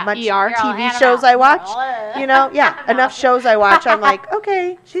of Yeah. much ER. You're all TV hand 'em shows out. I watch. You know, yeah, enough shows I watch. I'm like,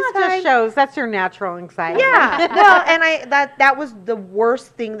 okay, she's That fine. just shows that's your natural anxiety. Yeah, no, and that was the worst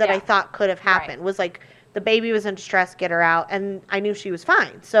thing that I Yeah. thought could have happened was like the baby was in distress, get her out, and I knew she was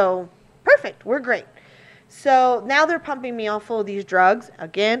fine. So perfect, we're great. So now they're pumping me all full of these drugs.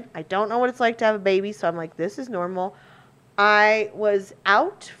 Again, I don't know what it's like to have a baby, so I'm like, this is normal. I was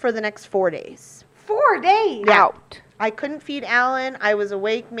out for the next 4 days. 4 days. Yeah. Out. I couldn't feed Alan. I was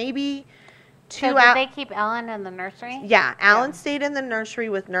awake maybe 2 So hours. did they keep Ellen in the nursery? Yeah, Alan stayed in the nursery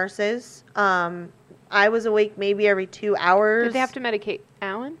with nurses. I was awake maybe every 2 hours. Did they have to medicate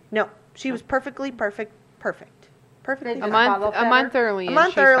Alan? No, she was perfectly perfect. Perfectly Did A you fine. follow month better? early. A and month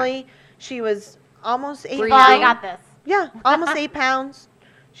she's fine. early. She was almost 8 Breathing. Oh, I pounds. got this. Yeah, almost 8 pounds.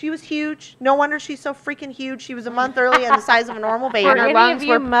 She was huge. No wonder she's so freaking huge. She was a month early and the size of a normal baby. For her any lungs of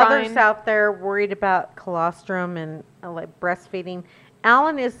you were mothers fine. out there worried about colostrum and like breastfeeding,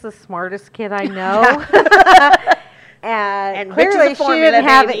 Alan is the smartest kid I know. and which is a clearly she formula didn't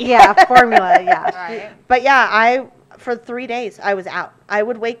have it. baby. Yeah, formula. Yeah. Right. But yeah, for 3 days I was out. I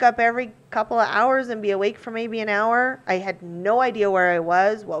would wake up every couple of hours and be awake for maybe an hour. I had no idea where I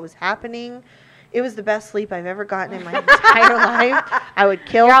was, what was happening. It was the best sleep I've ever gotten in my entire life. I would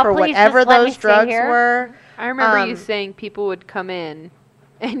kill Y'all, for please whatever just let me those stay drugs here. were. I remember you Um, saying people would come in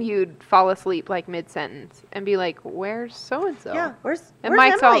and you'd fall asleep like mid-sentence and be like, "Where's so-and-so?" Yeah, where's And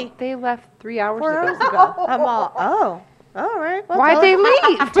Emily? Mike's all, "They left 3 hours 4 ago." hours ago. I'm all, oh, all right. Well, Why'd tell they her-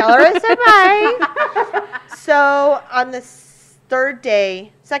 leave? Tell her I said bye. So on the second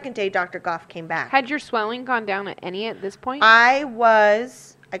day, Dr. Goff came back. Had your swelling gone down at any at this point?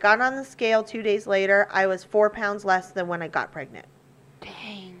 I got on the scale 2 days later. I was 4 pounds less than when I got pregnant.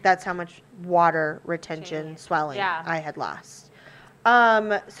 Dang. That's how much water retention, Jeez. swelling Yeah. I had lost.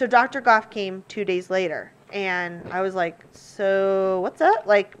 So Dr. Goff came 2 days later, and I was like, so what's up?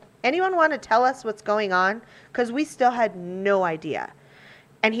 Like, anyone want to tell us what's going on? Because we still had no idea.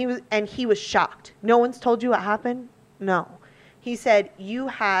 And he was shocked. No one's told you what happened? No. He said, you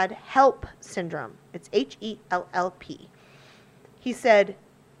had HELLP syndrome. It's HELLP. He said,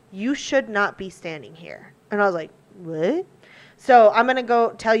 you should not be standing here. And I was like, what? So I'm going to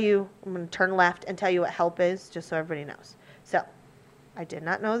I'm going to turn left and tell you what HELP is, just so everybody knows. So I did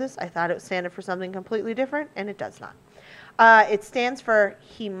not know this. I thought it standed for something completely different, and it does not. It stands for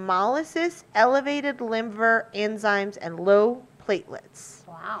hemolysis, elevated liver enzymes, and low platelets.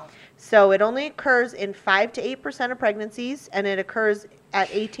 Wow. So it only occurs in 5 to 8% of pregnancies, and it occurs at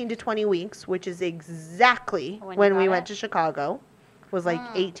 18 to 20 weeks, which is exactly When you when we got went it? to Chicago. Was like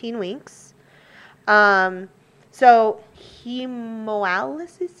 18 weeks. So I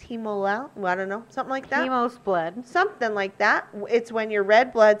don't know, something like that. Chemo's blood. Something like that. It's when your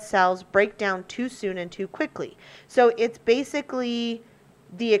red blood cells break down too soon and too quickly. So it's basically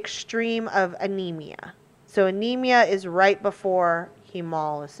the extreme of anemia. So anemia is right before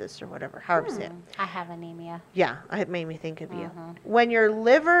hemolysis or whatever, however you say it. I have anemia. Yeah, it made me think of you. When your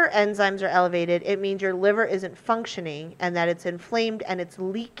liver enzymes are elevated, it means your liver isn't functioning and that it's inflamed and it's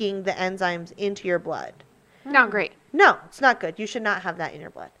leaking the enzymes into your blood. Not great. No, it's not good. You should not have that in your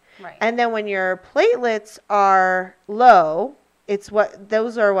blood. Right. And then when your platelets are low,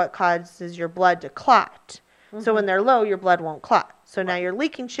 those are what causes your blood to clot. So when they're low, your blood won't clot. So now you're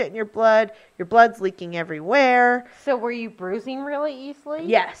leaking shit in your blood's leaking everywhere. So were you bruising really easily?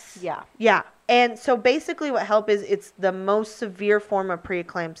 Yes. Yeah. Yeah. And so basically what HELP is, it's the most severe form of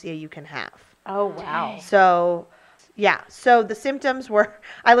preeclampsia you can have. Oh, wow. So, yeah. So the symptoms were,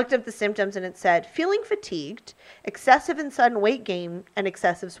 I looked up the symptoms and it said feeling fatigued, excessive and sudden weight gain, and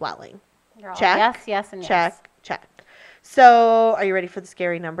excessive swelling. You're all Check. Yes, yes, and yes. Check. So are you ready for the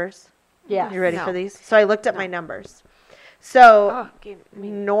scary numbers? Yeah. You ready No. for these? So I looked up my numbers. So Oh, give me.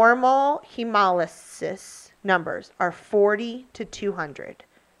 normal hemolysis numbers are 40 to 200.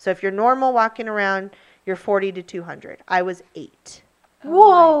 So if you're normal walking around, you're 40 to 200. I was 8. Whoa.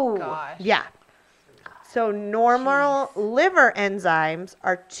 Oh my gosh. Yeah. So normal liver enzymes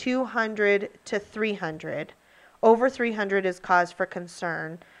are 200 to 300. Over 300 is cause for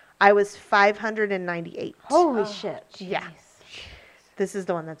concern. I was 598. Holy shit. Yeah. This is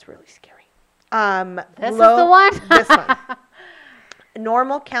the one that's really scary. This is the one? This one.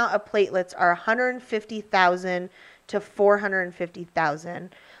 Normal count of platelets are 150,000 to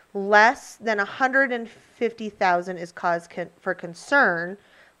 450,000. Less than 150,000 is cause for concern.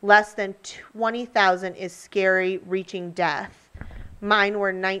 Less than 20,000 is scary, reaching death. Mine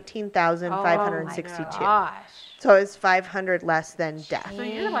were 19,562. Gosh. So it's 500 less than death. So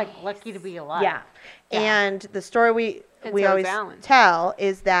you're like lucky to be alive. Yeah. And the story we And so is always Alan. tell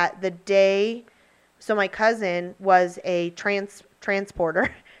is that the day, so my cousin was a transporter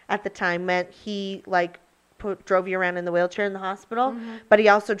at the time, meant he drove you around in the wheelchair in the hospital, but he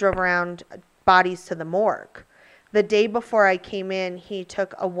also drove around bodies to the morgue. The day before I came in, he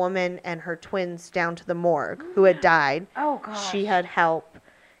took a woman and her twins down to the morgue who had died. Oh, gosh. She had help.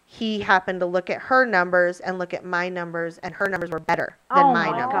 He happened to look at her numbers and look at my numbers, and her numbers were better than Oh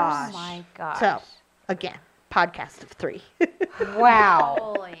my my numbers. gosh. Oh my gosh. So, again, podcast of 3. Wow.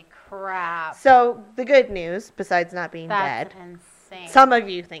 Holy crap. So, the good news, besides not being That's dead, insane. some of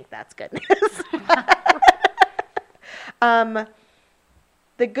you think that's good news.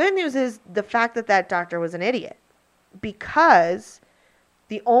 The good news is the fact that doctor was an idiot, because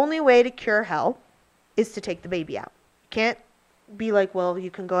the only way to cure HELP is to take the baby out. You can't be like, well,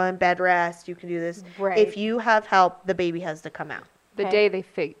 you can go on bed rest, you can do this. Right. If you have HELP, the baby has to come out. The Okay. day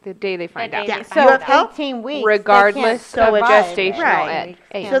they find out. day Yeah. they So find you have out. help? 18 weeks. Regardless So of it's gestational right.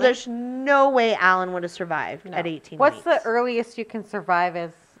 age. So there's no way Alan would have survived at 18 What's weeks. the earliest you can survive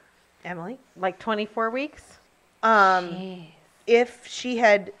is Emily? like 24 weeks? Jeez. If she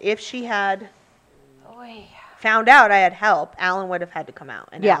had Oy. found out I had HELP, Alan would have had to come out,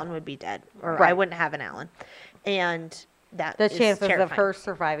 and Yeah. Alan would be dead, or I Right. wouldn't have an Alan. And that The is chances of terrifying. her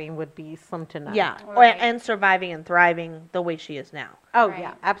surviving would be slim to none. Yeah, Right. and surviving and thriving the way she is now. Oh, Right.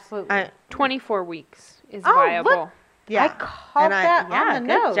 yeah, absolutely. I, 24 weeks is Oh, viable. look. yeah, I called that yeah, on the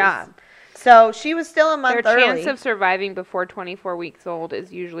good nose. job. So she was still a Their month early. chance of surviving before 24 weeks old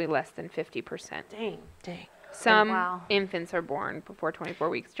is usually less than 50%. Dang. Dang. Some Wow. infants are born before 24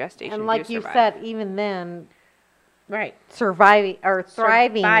 weeks gestation. And like do you survive. said, even then, Right. surviving or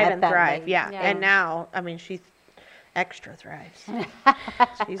thriving Survive at and that thrive. age. Yeah. Yeah. And now, I mean, she's extra thrives.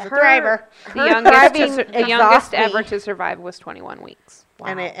 She's a Her- thriver. The youngest, thriving the youngest exhausts me. ever to survive was 21 weeks.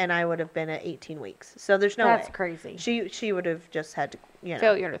 And I would have been at 18 weeks. So there's no That's way. crazy. She would have just had to, you know.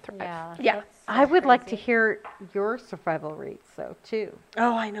 Failure to thrive. Yeah. Yeah. that's so I would like to crazy. hear your survival rates, though, too.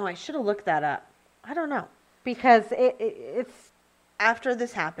 Oh, I know. I should have looked that up. I don't know. Because it's After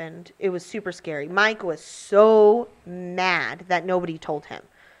this happened, it was super scary. Mike was so mad that nobody told him.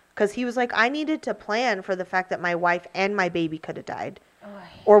 Because he was like, I needed to plan for the fact that my wife and my baby could have died.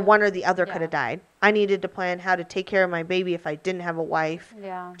 or one or the other Yeah. could have died. I needed to plan how to take care of my baby if I didn't have a wife,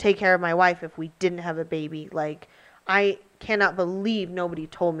 Yeah. take care of my wife if we didn't have a baby. Like, I cannot believe nobody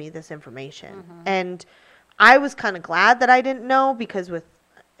told me this information. And I was kind of glad that I didn't know, because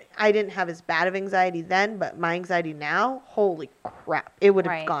I didn't have as bad of anxiety then, but my anxiety now, holy crap, it would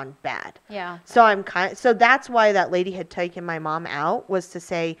have Right. gone bad. Yeah. So that's why that lady had taken my mom out, was to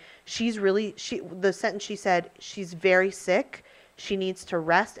say the sentence she said, she's very sick. She needs to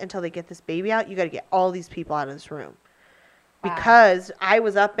rest until they get this baby out. You got to get all these people out of this room. Wow. Because I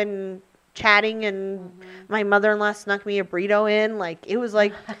was up and chatting, and my mother-in-law snuck me a burrito in. Like, it was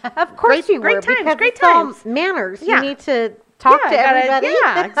like, Of course you great were, times, because great it's all times. manners. Yeah. You need to talk to I gotta- everybody.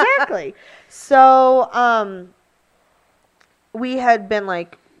 Yeah, exactly. So, we had been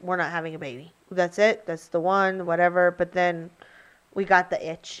like, we're not having a baby. That's it. That's the one, whatever. But then we got the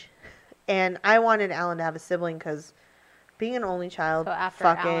itch. And I wanted Alan to have a sibling, because being an only child So after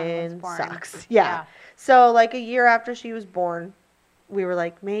Alan was fucking born. sucks. Yeah. So, like, a year after she was born, we were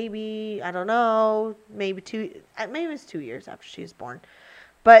like, maybe, I don't know, maybe it was 2 years after she was born.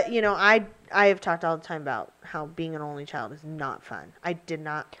 But, you know, I have talked all the time about how being an only child is not fun. I did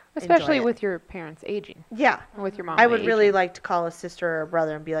not Especially enjoy it. with your parents aging, Yeah. or with your mom. I would aging. really like to call a sister or a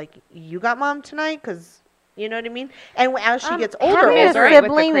brother and be like, you got mom tonight? Because, you know what I mean? And as she gets older, Having is a right with the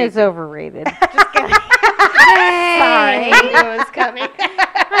sibling is crazy. overrated. sorry, it was coming.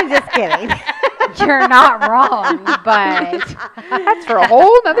 I'm just kidding. You're not wrong, but That's for a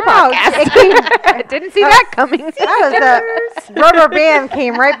whole nother podcast. Didn't see that coming. That was a rubber band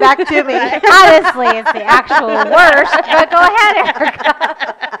came right back to me. honestly, it's the actual worst. But go ahead,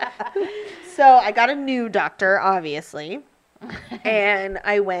 Erica. So I got a new doctor, obviously. And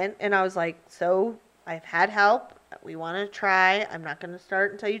I went and I was like, so I've had help. We want to try. I'm not going to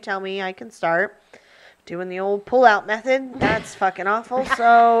start until you tell me I can start. Doing the old pull-out method. That's fucking awful.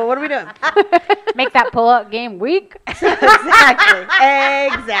 So what are we doing? Make that pull-out game weak.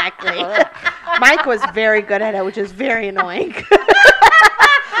 Exactly. Mike was very good at it, which is very annoying.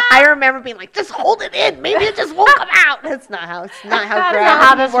 I remember being like, just hold it in. Maybe it just won't come out. That's not how That's not gravity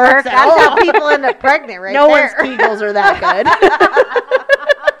how this works. at That's all. how people end up pregnant, right No there. one's Kegels are that good.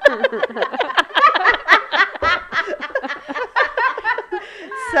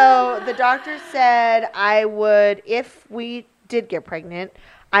 So the doctor said I would, if we did get pregnant,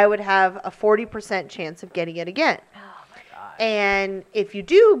 I would have a 40% chance of getting it again. Oh my god. And if you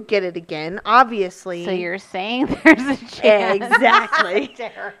do get it again, obviously. So you're saying there's a chance. Exactly.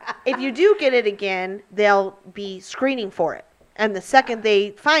 If you do get it again, they'll be screening for it. And the second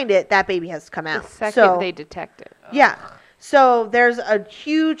they find it, that baby has to come The out. second so, they detect it. yeah. So there's a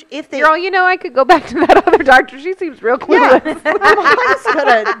huge, if they. Girl, you know, I could go back to that other doctor. She seems real Yeah. clueless. Mama's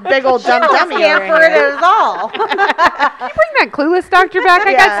got a big old dumb dummy Stand over for it here. at all. Can you bring that clueless doctor back?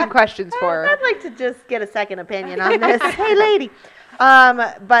 I Yeah. got some questions for her. I'd like to just get a second opinion on this. Hey, lady.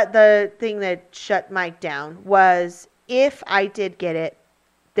 But the thing that shut Mike down was, if I did get it,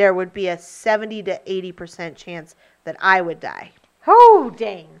 there would be a 70 to 80% chance that I would die. Oh,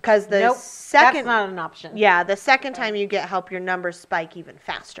 dang. Because the Nope, second, that's not an option. yeah, the second time you get help, your numbers spike even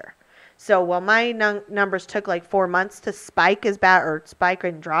faster. So while my numbers took like 4 months to spike as bad, or spike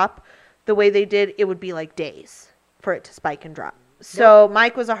and drop, the way they did, it would be like days for it to spike and drop. So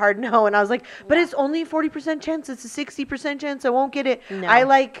Mike was a hard no, and I was like, but it's only a 40% chance. It's a 60% chance I won't get it. No.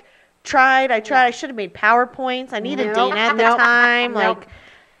 I tried. I should have made PowerPoints. I needed Nope. Dana at the Nope. time. Nope. Like,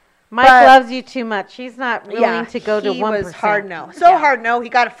 Mike But- loves you too much. He's not willing yeah, to go to he 1%. was hard no. So hard no, he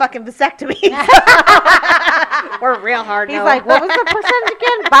got a fucking vasectomy. We're real hard He's no. like, what was the percentage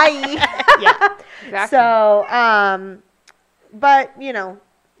again? Bye. yeah. Exactly. So, but you know,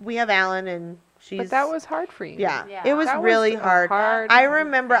 we have Alan, and she's. But that was hard for you. Yeah, Yeah. it was That was really a hard. hard I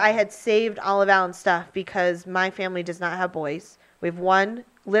remember I had saved all of Alan's stuff because my family does not have boys. We have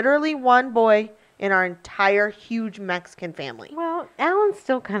literally one boy in our entire huge Mexican family. Well, Alan's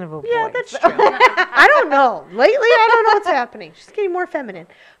still kind of a boy. Yeah, that's true. I don't know. Lately, I don't know what's happening. She's getting more feminine.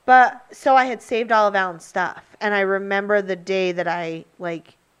 But so I had saved all of Alan's stuff, and I remember the day that I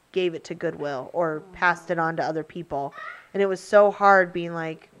gave it to Goodwill or passed it on to other people, and it was so hard being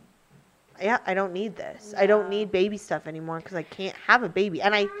like, yeah, I don't need this. I don't need baby stuff anymore because I can't have a baby,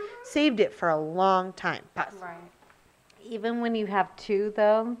 and I saved it for a long time. Right. Even when you have two,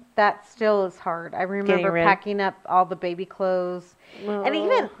 though, that still is hard. I remember Getting rid. packing up all the baby clothes. And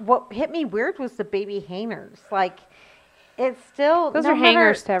even what hit me weird was the baby hangers. Like, it's still. Those no are matter-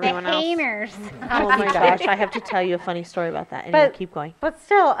 hangers to everyone else. Hangers. Oh my gosh, I have to tell you a funny story about that. But- Keep going. But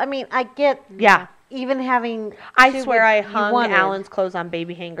still, I mean, I get Yeah. even having. I two swear what I you hung wanted. Alan's clothes on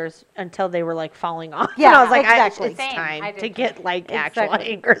baby hangers until they were like falling off. Yeah, And I was like, exactly. it's Same. I time did to too. get like actual Exactly.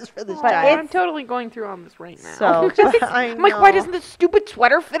 hangers for this Oh, child. I'm totally going through on this right now. So I I'm like, why know. doesn't this stupid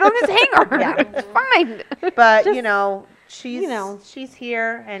sweater fit on this hanger? Yeah. It's fine. But Just, you know, she's you know. she's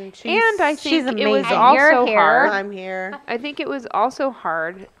here and she's And I She's think it was amazing. And you're also here. hard. I'm here. I think it was also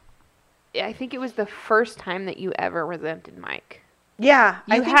hard. I think it was the first time that you ever resented Mike. Yeah,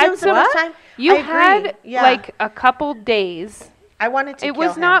 I You think had it was the some- first time. You I agree. had Yeah. like a couple days. I wanted to. It kill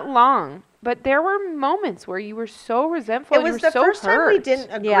was him. not long, but there were moments where you were so resentful. It and you was were the so first time we hurt. didn't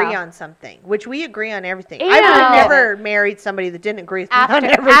agree Yeah. on something, which we agree on everything. And- I would have never married somebody that didn't agree with me on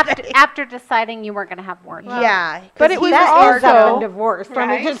everything. after deciding you weren't going to have more. Yeah, But 'cause it was he's That ends hard up also- in divorce. Let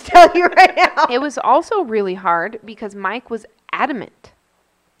me Right? just tell you right now. It was also really hard because Mike was adamant.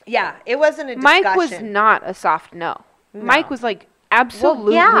 Yeah, it wasn't a discussion. Mike was not a soft no. Mike was like,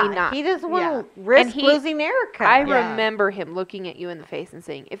 absolutely well, yeah, not. He doesn't want Yeah. to risk And he- losing Erica. I Yeah. remember him looking at you in the face and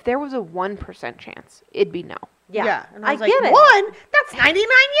saying, if there was a 1% chance, it'd be no. yeah, And I was like, get it. One? That's 99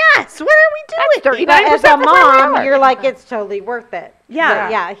 yes. What are we doing? That's 39. But as a 9% for mom, forever. you're like, it's totally worth it. Yeah.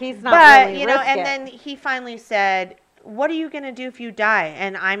 But yeah, he's not But, really you know, risk and it. then he finally said, what are you going to do if you die?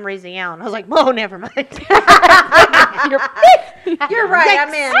 And I'm raising Alan. I was like, oh, never mind. You're right,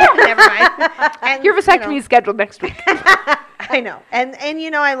 I'm in. Never mind. And, Your vasectomy you know, is scheduled next week. I know. And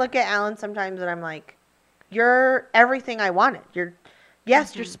you know, I look at Alan sometimes and I'm like, you're everything I wanted. You're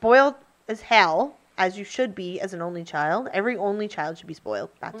spoiled as hell, as you should be as an only child. Every only child should be spoiled.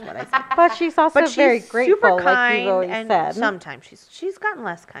 That's what I say. But she's also But she's very grateful, super like kind, you've always and said. sometimes she's gotten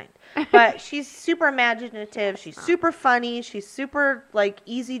less kind. But she's super imaginative. She's super funny. She's super like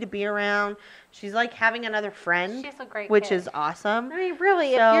easy to be around. She's like having another friend, She's a great which kid. is awesome. I mean,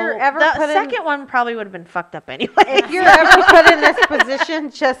 really, So if you're ever the put second one probably would have been fucked up anyway. if you're ever put in this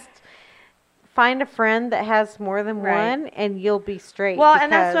position, just find a friend that has more than Right. one, and you'll be straight. Well,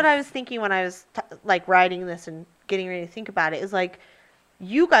 and that's what I because- was thinking when I was like writing this and getting ready to think about it. Is like,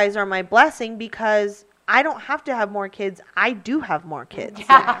 you guys are my blessing because I don't have to have more kids. I do have more kids.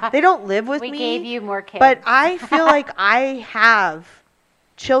 Yeah. They don't live with We me. gave you more kids. But I feel like I have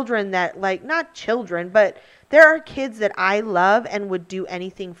children that, like, not children, but there are kids that I love and would do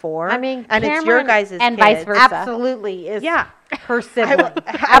anything for. I mean, and it's your Cameron- guys' and kids. vice versa. absolutely is Yeah. her I sibling. will,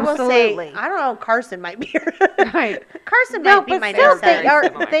 I will say, Absolutely. I don't know, Carson might be. Right. Carson No, might be but my still, next they son. are.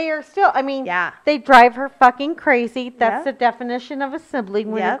 similar. They are still. I mean, Yeah. they drive her fucking crazy. That's Yeah. the definition of a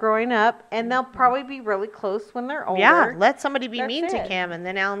sibling when you're Yep. growing up, and they'll probably be really close when they're older. Yeah, let somebody be That's mean to it. Cam, and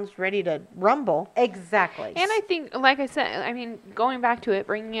then Alan's ready to rumble. Exactly. And I think, like I said, I mean, going back to it,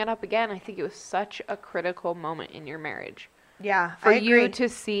 bringing it up again, I think it was such a critical moment in your marriage. Yeah, For I you agree. to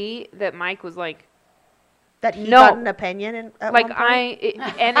see that Mike was like, that he No. got an opinion at like one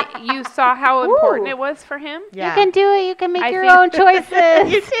point. you saw how important it was for him. Yeah. You can do it. You can make I your think- own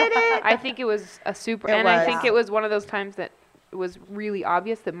choices. You did it. I think it was a super, It and I was. think it was one of those times that it was really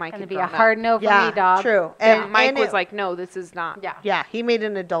obvious that Mike Gonna had be a grown up. hard no for Yeah, me, dog. true. Yeah, And Mike and was it- like, no, this is not. Yeah. yeah, he made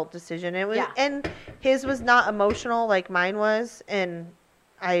an adult decision. It was, Yeah. and his was not emotional like mine was, and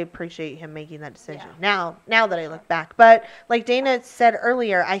I appreciate him making that decision. Yeah. Now that I look back, but like Dana said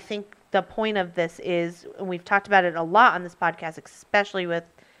earlier, I think the point of this is, and we've talked about it a lot on this podcast, especially with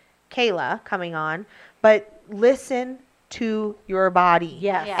Kayla coming on, but listen to your body.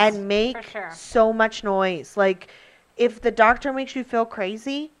 Yes. Yes, And make for sure. so much noise. Like, if the doctor makes you feel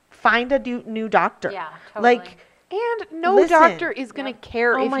crazy, find a new doctor. Yeah, totally. Like, And no Listen. doctor is going to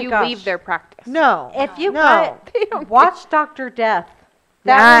care Oh if my you gosh. leave their practice. no. if you No. They don't watch Dr. Death,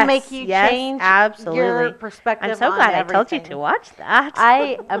 that will Yes, make you yes, change absolutely. your perspective. I'm so on glad I told you everything. to watch that.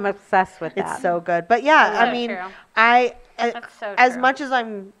 I am obsessed with that. It's so good. But yeah, So I mean, true. That's so as true. much as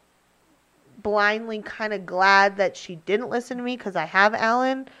I'm blindly kind of glad that she didn't listen to me because I have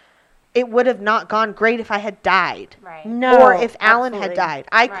Alan, it would have not gone great if I had died. Right. No, Or if Alan had absolutely. died.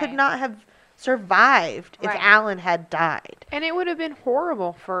 I could Right. not have survived if Right. Alan had died. And it would have been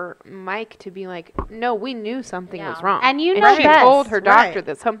horrible for Mike to be like, no, we knew something Yeah. was wrong. And you and know she best. told her doctor Right.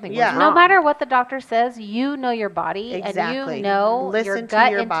 that something Yeah. was No wrong. matter what the doctor says, you know your body and Exactly. you know your Listen to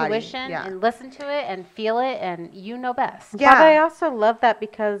gut your body. intuition Yeah. and listen to it and feel it and you know best. Yeah. But I also love that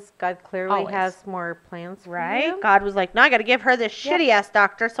because God clearly Always. has more plans for Right? you. God was like, no, I got to give her this shitty ass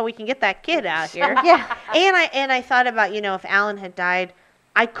doctor so we can get that kid out here. Yeah. And I thought about, you know, if Alan had died,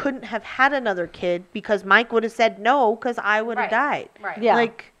 I couldn't have had another kid because Mike would have said no because I would have Right. died. Right. Yeah.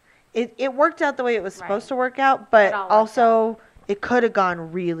 Like, it worked out the way it was Right. supposed to work out, but It all worked also it could have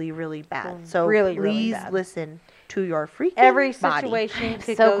gone really, really bad. So Really, really please bad. listen to your freaking Every body. situation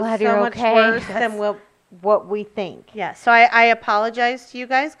could so go glad so you're much okay. worse than what we think. Yeah, so I apologize to you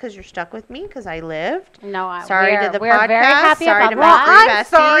guys because you're stuck with me because I lived. No, Sorry we're, to the we're podcast. very happy Sorry about to that.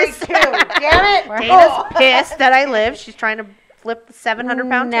 my three besties. Damn it. Dana's pissed that I lived. She's trying to flip the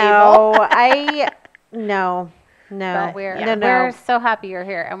 700-pound table. No. But No. we're so happy you're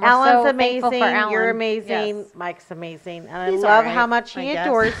here. And we're Alan's so thankful amazing. for Alan. You're amazing. Yes. Mike's amazing. And He's I love alright, how much I he guess.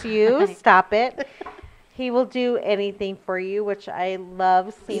 adores you. Stop it. He will do anything for you, which I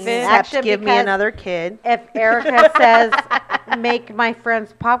love seeing in Except action give me because another kid. if Erica says, make my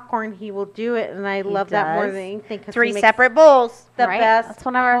friends popcorn, he will do it. And I love that more does. than anything. 'Cause he 3 makes separate bowls. the Right? best That's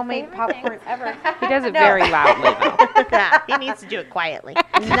one of our homemade favorite popcorn ever. He does it No. very loudly though. Yeah, he needs to do it quietly.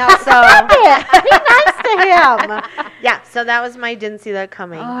 No, so be nice to him. Yeah, so that was my didn't see that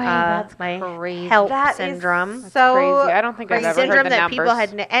coming. Oh, that's my crazy. HELP That is syndrome. so Crazy. I don't think I've ever Syndrome heard the that numbers. people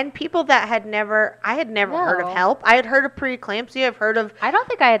had and people that had never I had never heard of No. HELP. I had heard of preeclampsia. I've heard of I don't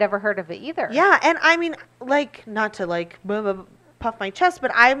think I had ever heard of it either. yeah, and I mean like not to like puff my chest,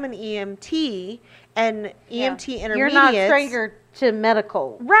 but I'm an EMT and EMT intermediate. You're not stranger to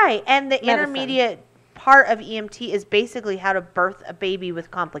medical. Right, and the medicine. intermediate part of EMT is basically how to birth a baby with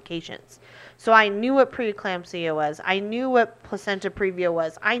complications. So I knew what preeclampsia was. I knew what placenta previa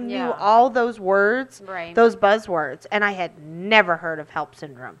was. I knew Yeah. all those words, Right. those buzzwords, and I had never heard of HELP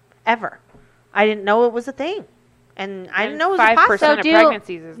syndrome ever. I didn't know it was a thing, and I didn't know it was a 5% possibility. of do-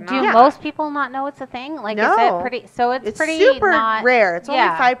 pregnancies is Do not. Yeah. most people not know it's a thing? Like, is No. it pretty? So it's pretty super not rare. It's yeah.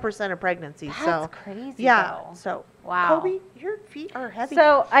 only 5% of pregnancies. That's So crazy. yeah. Though. So Wow. Kobe, your feet are heavy.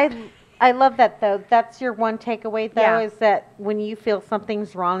 So I love that though. That's your one takeaway though, Yeah. is that when you feel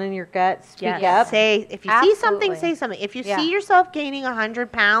something's wrong in your gut, speak Yes. up. Say if you see something, Absolutely. say something. If you Yeah. see yourself gaining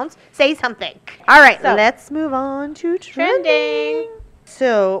 100 pounds, say something. All right, So- let's move on to trending.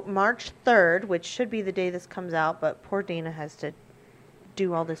 So March 3rd, which should be the day this comes out, but poor Dana has to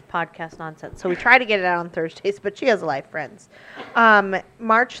do all this podcast nonsense. So we try to get it out on Thursdays, but she has life friends.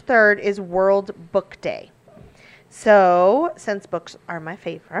 March 3rd is World Book Day. So, since books are my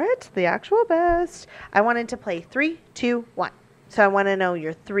favorite, the actual best, I wanted to play 3, 2, 1. So I want to know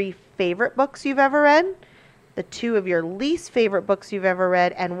your 3 favorite books you've ever read, the 2 of your least favorite books you've ever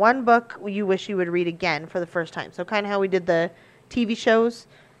read, and 1 book you wish you would read again for the first time. So kind of how we did the TV shows.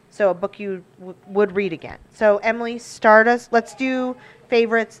 So a book you would read again. So Emily, start us. Let's do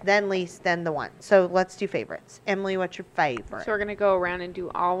favorites, then least, then the 1. So let's do favorites. Emily, what's your favorite? So we're gonna go around and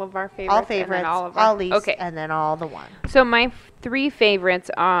do all of our favorites. All and favorites, then all of all our, least, Okay. and then all the 1. So my 3 favorites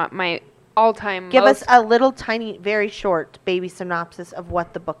are my all-time. Give most, us a little tiny, very short baby synopsis of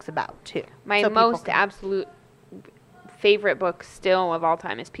what the book's about, too. my so people most can- absolute favorite book still of all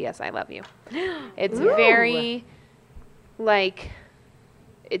time is P.S. I Love You. It's very like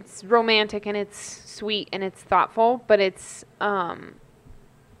it's romantic and it's sweet and it's thoughtful, but it's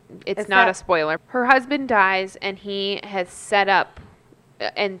Is not that- a spoiler. Her husband dies and he has set up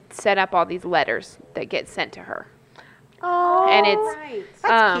all these letters that get sent to her. Oh, and it's- right.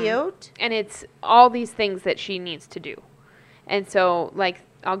 that's um, cute. And it's all these things that she needs to do. And so, like,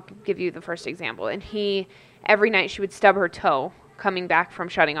 I'll give you the first example. And every night she would stub her toe coming back from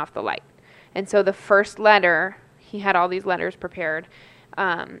shutting off the light. And so the first letter, he had all these letters prepared.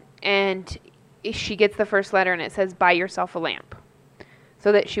 And she gets the first letter and it says, buy yourself a lamp.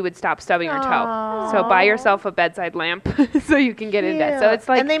 So that she would stop stubbing her toe. So buy yourself a bedside lamp so you can get into it. So it's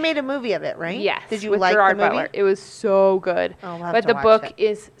like, and they made a movie of it, right? yes. Did you with like Gerard the movie? Butler. It was so good. Oh, we'll have But to the watch book it.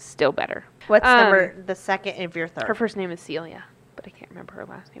 is still better. What's Um, the second of your third? Her first name is Celia, but I can't remember her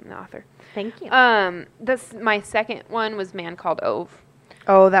last name, the author. Thank you. My second one was Man Called Ove.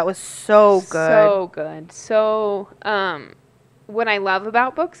 Oh, that was so good. So good. So, what I love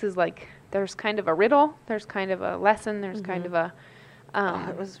about books is like there's kind of a riddle, there's kind of a lesson, there's kind of a oh,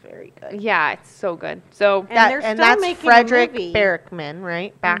 it was very good. yeah, it's so good. So And they're still that's making a Frederick movie. Berkman,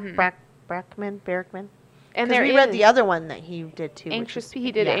 right? Berkman. and Because there we read is the other one that he did too. which Anxious. is-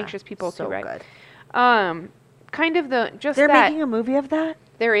 He did yeah, Anxious People so too, right? good. Kind of the just They're that making a movie of that.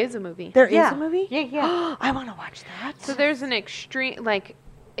 there is a movie. There is Yeah. a movie. Yeah. I want to watch that. So there's an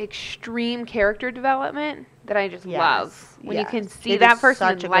extreme character development that I just Yes, love. When you can yes. see It that is person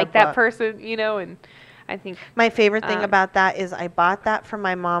such and a like good that book. person, and I think My favorite thing Um, about that is I bought that for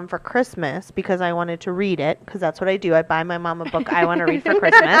my mom for Christmas because I wanted to read it because that's what I do. I buy my mom a book I want to read for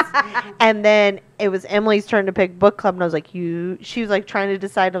Christmas. And then it was Emily's turn to pick book club, and I was like, she was like trying to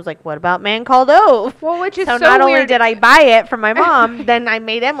decide. I was like, what about Man Called Ove? Well, which is So so not only weird. did I buy it from my mom, then I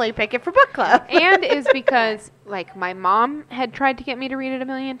made Emily pick it for book club. And is because like my mom had tried to get me to read it a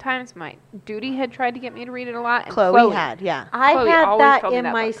million times. My duty had tried to get me to read it a lot. And Chloe had, yeah. I Chloe had always that told me in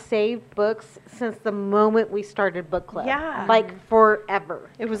that my book. saved books since the moment we started book club. Yeah. Like forever.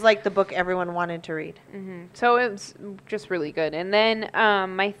 It was like the book everyone wanted to read. So it was just really good. And then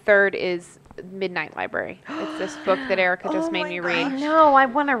my third is Midnight Library. It's this book that Erica just Oh made my me gosh. I read. know. I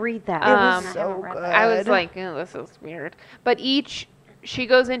want to read that. It was I so haven't read good. that. I was like, oh, this is weird. But she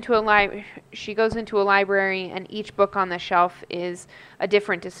goes into a library, and each book on the shelf is a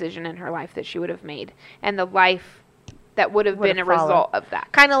different decision in her life that she would have made, and the life that would have Would been have a followed. result of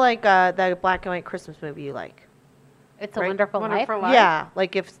that. Kind of like the black and white Christmas movie you like. It's a Right? Wonderful Life. Yeah,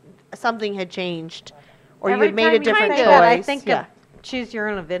 like if something had changed or Every you had made time a you different say choice. that, I think yeah. of Choose Your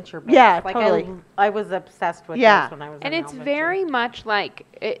Own Adventure. Books. Yeah, like totally. I was obsessed with Yeah. those when I was And in it's elementary. very much like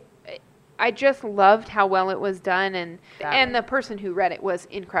it. I just loved how well it was done, and the person who read it was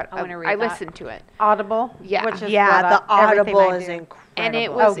incredible. I wanna read I that. listened to it, Audible. Yeah. Which is Yeah, what the everything Audible I is do. incredible. and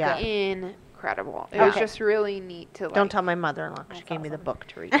it was yeah. incredible. It was Okay. just really neat to like. Don't tell my mother-in-law. She gave me the book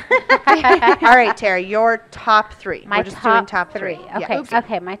to read. All right, Terry, your top three. My We're just doing top top three. Okay, Yeah.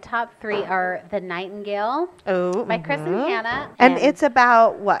 okay. My top three are The Nightingale Oh, by Chris and mhm. Hannah. And it's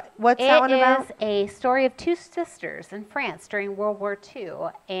about what? What's that one It about? is a story of two sisters in France during World War II,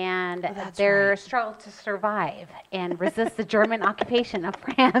 and that's their right. struggle to survive and resist the German occupation of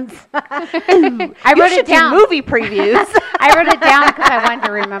France. I You wrote should it down. do movie previews. I wrote it down because I wanted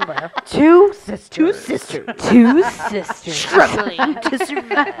to remember. Two sisters. Two sisters. Two sisters. Struggling to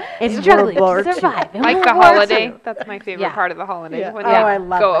survive. In Struggling World War to II. survive. in like World the War holiday. II. That's my favorite Yeah. part of the holiday. Yeah. When Oh, they I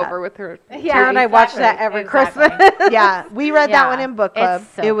love go that. over with her. Yeah, Tara and I watch that exactly, every exactly. Christmas. Yeah, we read that Yeah, one in book club. it's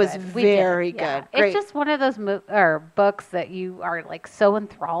so It was good. We did, very yeah. good. Great. It's just one of those books that you are like so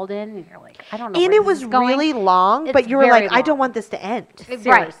enthralled in, and you're like, I don't know. And where it this was is going. really long, but It's you were like, very I don't long. want this to end. Right.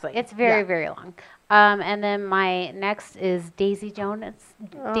 Seriously. It's very, Yeah. very long. And then my next is Daisy Jones. It's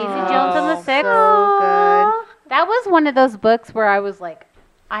Daisy Jones and the Six. So good. That was one of those books where I was like,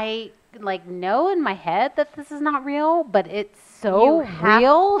 I like know in my head that this is not real, but it's so You have-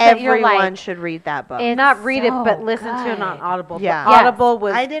 real that you're Everyone like, should read that book. it's Not read it, but so listen to it on good. Audible. Yeah. The Yes. Audible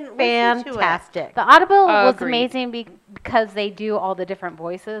was I didn't listen to it. fantastic. The Audible was Agreed. amazing because they do all the different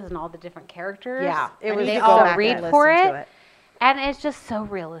voices and all the different characters. Yeah, it I was need they to go all back read and for listen to it. And it's just so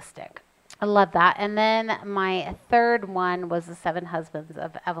realistic. I love that. And then my third one was The Seven Husbands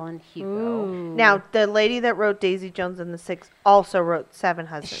of Evelyn Hugo. Now, the lady that wrote Daisy Jones and the Six also wrote Seven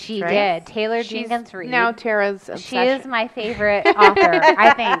Husbands. She right? did. Taylor She's Jenkins Reid. now Tara's obsession. She is my favorite author,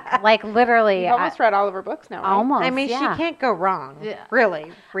 I think. Like, literally. You've almost read all of her books now, right? almost. I mean, yeah. she can't go wrong. Yeah. Really.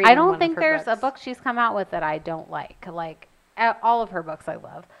 I reading don't one think of her there's a books. book she's come out with that I don't like. Like, all of her books I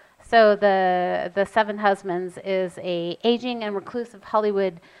love. So the Seven Husbands is a aging and reclusive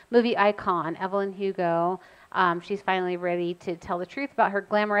Hollywood movie icon, Evelyn Hugo. She's finally ready to tell the truth about her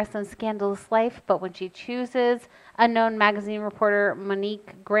glamorous and scandalous life, but when she chooses unknown magazine reporter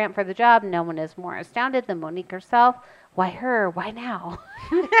Monique Grant for the job, no one is more astounded than Monique herself. Why her? Why now?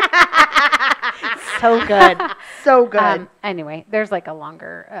 So good. So good. Anyway, there's like a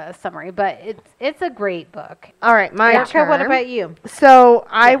longer summary, but it's a great book. All right, my Erica, what turn. about you? So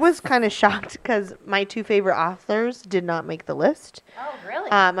I was kind of shocked because my two favorite authors did not make the list. Oh, really?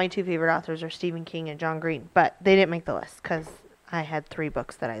 My two favorite authors are Stephen King and John Green, but they didn't make the list because I had three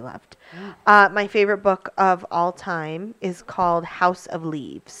books that I loved. My favorite book of all time is called House of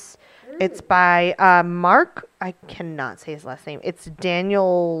Leaves. It's by Mark. I cannot say his last name. It's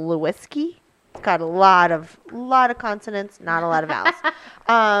Daniel Lewinsky. It's got a lot of consonants, not a lot of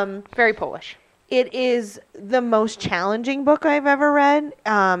vowels. Very Polish. It is the most challenging book I've ever read.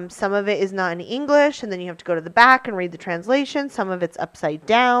 Some of it is not in English, and then you have to go to the back and read the translation. Some of it's upside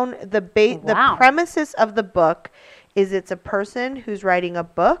down. The Wow. premises of the book is it's a person who's writing a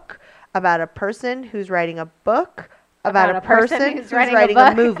book about a person who's writing a book about a person who's writing a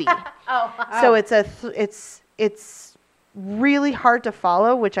book? movie. Oh. So it's really hard to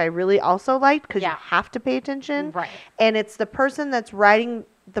follow, which I really also liked because Yeah. you have to pay attention. Right. And it's the person that's writing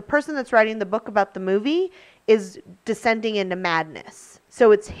the book about the movie is descending into madness.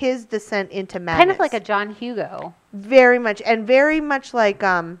 So it's his descent into madness. Kind of like a John Hugo. very much like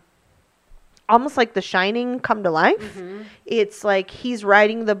almost like The Shining come to life. Mm-hmm. It's like he's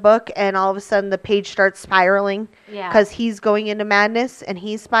writing the book and all of a sudden the page starts spiraling Yeah. because he's going into madness and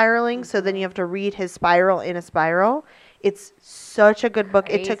he's spiraling. So then you have to read his spiral in a spiral. It's such a good book.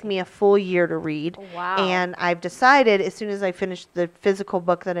 It took Crazy. me a full year to read. Wow. And I've decided as soon as I finish the physical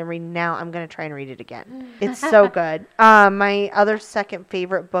book that I'm reading now, I'm going to try and read it again. It's so good. My other second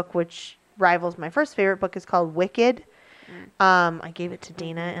favorite book, which rivals my first favorite book, is called Wicked. I gave it to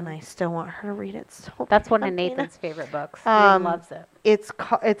Dana, and I still want her to read it so That's one of bad, Dana. Nathan's favorite books. He Um, loves it.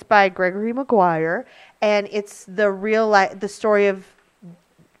 It's by Gregory Maguire, and it's the story of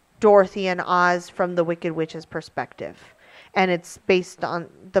Dorothy and Oz from the Wicked Witch's perspective. And it's based on,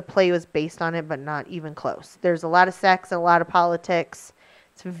 the play was based on it, but not even close. There's a lot of sex and a lot of politics.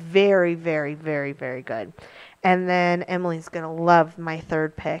 It's very, very, very, very good. And then Emily's going to love my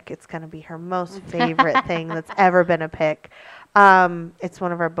third pick. It's going to be her most favorite thing that's ever been a pick. It's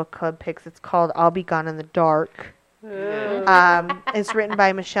one of our book club picks. It's called I'll Be Gone in the Dark. It's written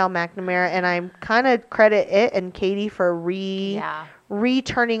by Michelle McNamara, and I kind of credit it and Katie for Yeah.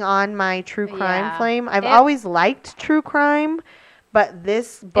 returning on my true crime Yeah. flame. I've It- always liked true crime, but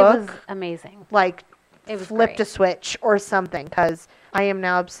this It was book amazing. like It was flipped great. a switch or something, because I am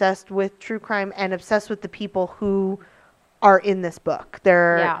now obsessed with true crime and obsessed with the people who are in this book.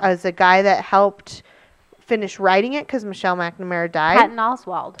 There Yeah. is a guy that helped finish writing it because Michelle McNamara died. Patton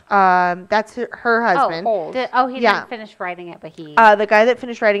Oswald. That's her husband. Holes. He Yeah. didn't finish writing it, but he. The guy that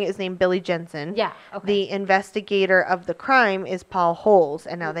finished writing it is named Billy Jensen. yeah. Okay. The investigator of the crime is Paul Holes,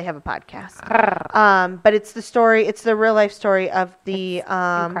 and now they have a podcast. But it's the real life story of the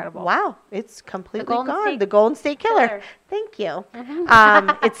incredible. Wow, it's completely Golden gone. State The Golden State Killer. Killer. Thank you.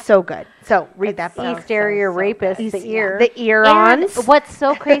 Mhm. It's so good. So read that book. East area so rapist, good. the ear. The ear And ons. what's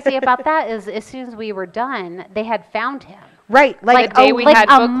so crazy about that is, as soon as we were done, they had found him. Right, like The day we had a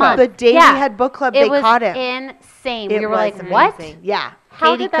book club. month. the day Yeah. we had book club, It they was caught him. insane. It We were was like, "What?" amazing. Yeah.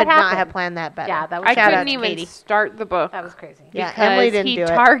 How Katie did that could not happen? have planned that better. Yeah, that was I Shout out couldn't to even Katie. start the book That was crazy. Yeah, because Emily didn't he do it.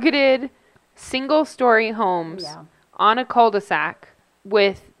 targeted single story homes Yeah. on a cul-de-sac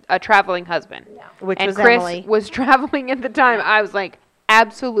with a traveling husband. Yeah. Which And was Chris Emily. was traveling at the time. I was like,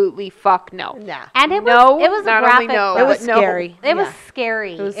 absolutely fuck no. Yeah. And it was No, it was a not only graphic. no, It was but no. scary. It was Yeah.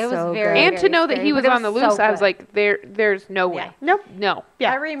 scary. It was It was so very, good. And to very know that scary, he was but it on the loose, so I was good. like, there's no way. Nope. No.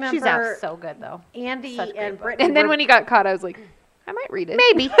 Yeah. I She's remember out. so good though. Andy Such a great and book. Brittany. And then were- when he got caught, I was like, I might read it.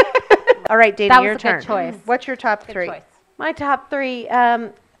 Maybe. All right, Dana, That was your a good turn. choice. What's your top Good three? choice. My top three,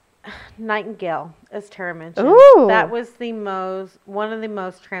 Nightingale, as Tara mentioned. Ooh. That was one of the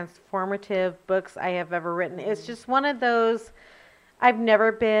most transformative books I have ever written. It's just one of those, I've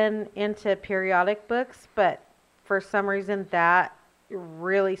never been into periodic books, but for some reason that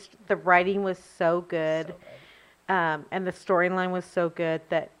really, the writing was so good. And the storyline was so good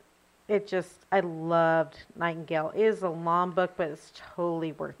that I loved Nightingale. It is a long book, but it's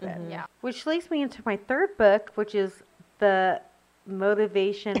totally worth it. Yeah. Which leads me into my third book, which is the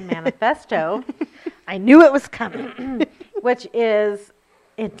Motivation Manifesto, I knew it was coming. which is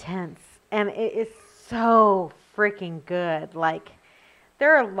intense. And it is so freaking good. Like,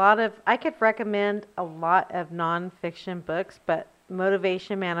 there are I could recommend a lot of nonfiction books, but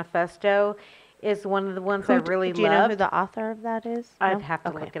Motivation Manifesto is one of the ones I really Do you know love. who the author of that is? I'd No? have to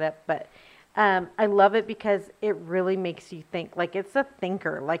Okay. look it up, but I love it because it really makes you think. Like, it's a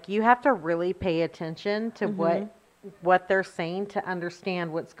thinker. Like, you have to really pay attention to what they're saying to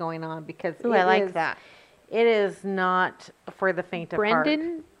understand what's going on, because Ooh, I like that. It is not for the faint of heart.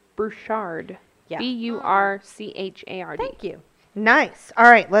 Brendan Burchard. Yeah. Burchard. Thank you. Nice.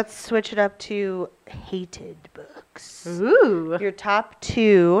 All right, let's switch it up to hated books. Ooh. Your top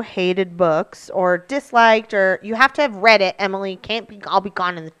 2 hated books, or disliked, or you have to have read it. Emily can't be. I'll be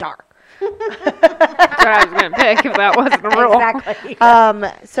gone in the dark. That's what I was going to pick if that wasn't a rule. Exactly.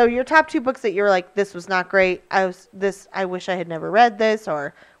 So your top 2 books that you were like, this was not great. I wish I had never read this,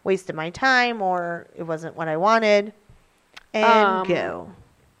 or wasted my time, or it wasn't what I wanted. And go.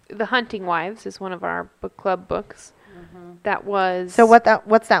 The Hunting Wives is one of our book club books. That was So what's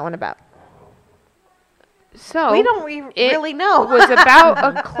that one about? So we don't it really know. was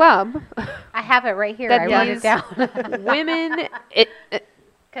about a club I have it right here. that I wrote it these down women.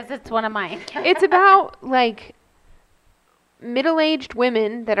 because it's one of mine. It's about like middle-aged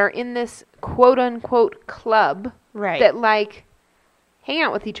women that are in this quote-unquote club Right. that like hang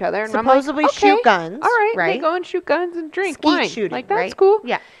out with each other. And I'm like, Supposedly okay, shoot guns. All right, right? they go and shoot guns and drink Skeet wine. shooting. Like that's right? cool.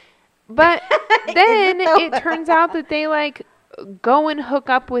 Yeah. But then know it turns out that they like go and hook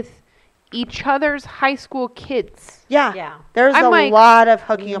up with each other's high school kids. Yeah. Yeah. There's I'm a like, lot of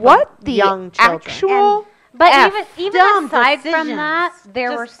hooking up What with the young children. actual? But F. even Dumb aside from decisions. that, there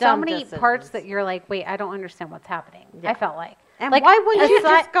Just were so dumb many decisions. parts that you're like, wait, I don't understand what's happening. I felt like. And why wouldn't you aside-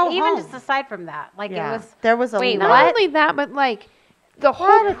 just go even home? just aside from that, like Yeah. it was. There was a Wait, lot. Not what? only that, but like the What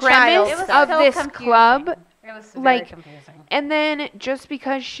whole a child premise It was of so this confusing. club It It was very Like, confusing. and then just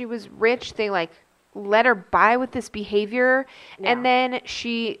because she was rich, they like let her by with this behavior. And then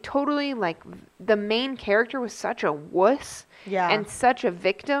she totally like the main character was such a wuss Yeah. and such a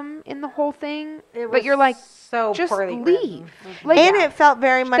victim in the whole thing. It But was you're like, so just poorly leave. written. Like, and it felt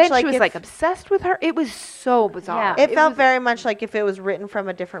very much then like she was if- like obsessed with her. It was so bizarre. Yeah. it felt was- very much like if it was written from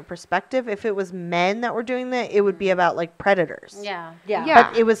a different perspective. If it was men that were doing that, it would be about like predators. Yeah. Yeah. Yeah.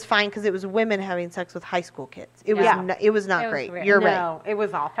 But it was fine because it was women having sex with high school kids. It was Yeah. it was not It was great. weird. You're right. No, it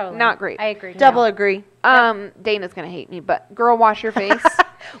was awful. Totally. Not great. I agree. Double agree. Dana's gonna hate me, but Girl Wash Your Face.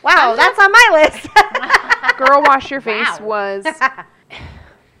 Wow, that's on my list. Girl Wash Your Face Wow. was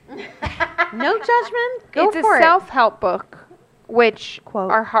No judgment. Go it's a for it. self-help book, which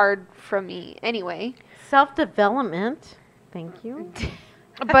Quote. are hard for me anyway. Self-development. Thank you.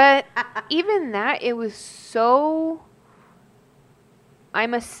 But even that, it was so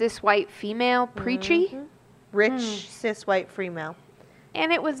I'm a cis white female preachy, Rich cis white free male.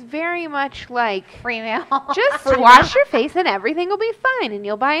 and it was very much like Free meal. just wash your face and everything will be fine, and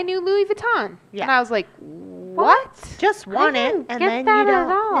you'll buy a new Louis Vuitton. Yeah. And I was like, what? Just want it, didn't and get then that you at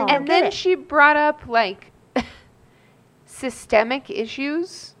don't. all. then you And get then it. she brought up like systemic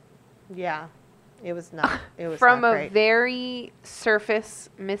issues Yeah, it was not. It was from not a great. very surface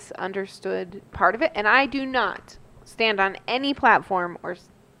misunderstood part of it, and I do not stand on any platform or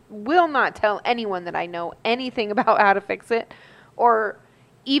will not tell anyone that I know anything about how to fix it or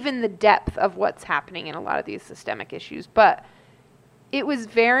even the depth of what's happening in a lot of these systemic issues, but it was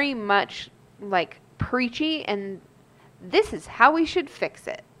very much like preachy, and this is how we should fix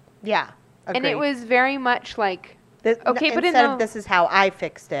it. Yeah, And it agreed. was very much like, okay, but in instead the- of this is how I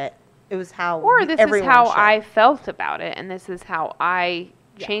fixed it, it was how or this is everyone how should. I felt about it, and this is how I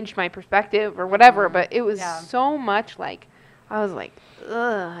changed my perspective or whatever. But it was Yeah. so much like, I was like,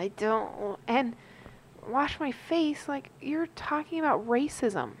 ugh, I don't, and wash my face. Like, you're talking about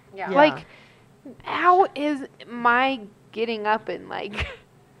racism. Yeah. Yeah. Like, how is my getting up and like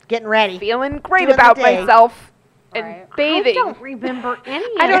Getting ready. feeling great Doing the about day. myself and Right. bathing? I don't remember any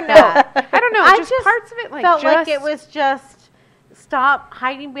I of don't know. that. I don't know. I just just parts of it like felt just like it was just stop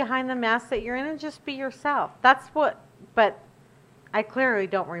hiding behind the mask that you're in and just be yourself. That's what, but I clearly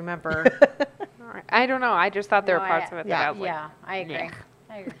don't remember. I don't know. I just thought there No, were parts I- of it yeah. that I was like, Yeah, I agree. yeah.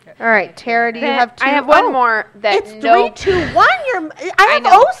 I agree. All right, Tara, do you Then have two? I have one Oh, more that It's no, 3, 2, 1. I have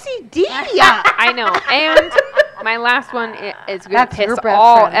know. OCD. Yeah. I know. And my last one is going That's to piss your best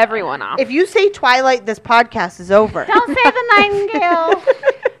all friend. everyone off. If you say Twilight, this podcast is over. Don't say the nightingale.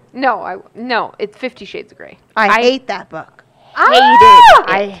 No, it's 50 Shades of Grey. I hate that book. hated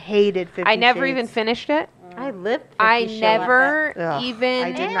I it. hated 50 I never Shades. even finished it. I lived. 50 I Shades. never Ugh, even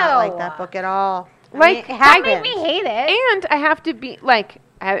I did not like Ew. that book at all. like it That made happened. me hate it. and I have to be like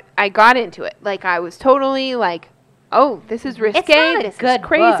I got into it. Like I was totally like, oh, this is risque. It's not a This good is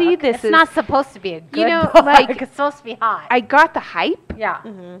crazy. book. This it's is not supposed to be a good know, book. like, It's supposed to be hot. I got the hype, yeah.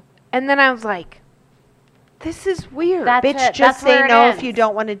 and then I was like, this is weird. That's Bitch, it. just That's where say it no if ends. you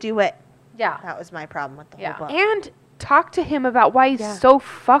don't want to do it. Yeah. That was my problem with the Yeah. whole book. And talk to him about why he's Yeah. so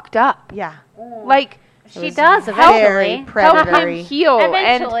fucked up. Yeah. Like She was does very eventually. help him predatory. heal.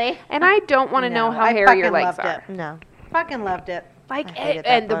 Eventually. And I don't want to know No, how I hairy your fucking legs loved are. it. No. Fucking loved it. Like I hated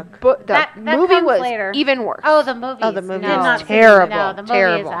and that the book. the That movie comes was later. even worse. Oh, the movie. Oh, the movie no. was terrible, No, the movie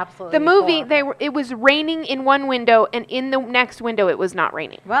terrible. is absolutely The movie, horrible. it was raining in one window, and in the next window, it was not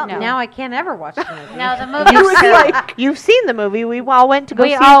raining. Well, No. now I can't ever watch the movie. No, the movie You is see, terrible. you've seen the movie. We all went to go We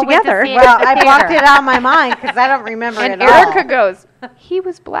see all it went to together. see it. Well, in the I blocked theater. it out of my mind because I don't remember And it at all. Erica goes, he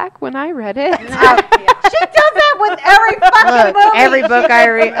was black when I read it. She does that with every fucking Look, movie. every book I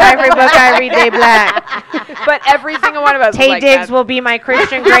read, they black. But every single one of us was Tay like Diggs that. will be my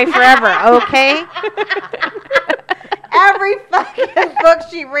Christian Grey forever. Okay. Every fucking book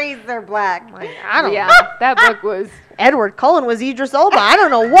she reads, they're black. I don't Yeah, know. that book was. Edward Cullen was Idris Elba. I don't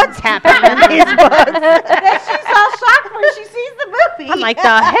know what's happening in these books. Then she's all shocked when she sees the movie. I'm like,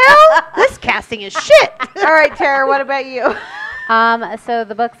 the hell? This casting is shit. All right, Tara, what about you? So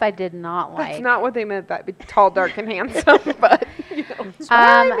the books I did not like. That's not what they meant. That tall, dark, and handsome. But you know. So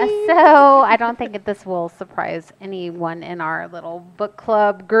I don't think that this will surprise anyone in our little book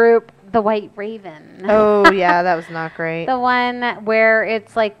club group. The White Raven. Oh, yeah, that was not great. The one where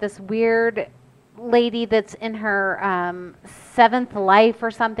it's like this weird lady that's in her seventh life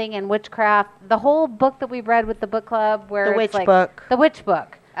or something in witchcraft. The whole book that we read with the book club where The it's witch like book. The witch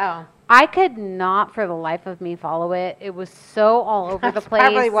book. Oh, I could not for the life of me follow it. It was so all over the that's place.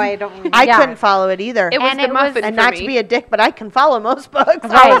 probably why I don't remember. I Yeah. couldn't follow it either. It was And the it was- muffin and for not me. to be a dick, but I can follow most books. I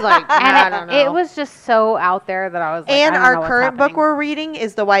Right. was like, And I don't know. it was just so out there that I was like, and I don't know our what's current book happening. we're reading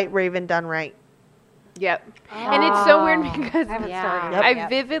is The White Raven done right. Yep. And it's so weird Oh, because I haven't Yeah. started Yep. it I yet.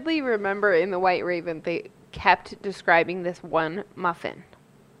 vividly remember in The White Raven, they kept describing this one muffin.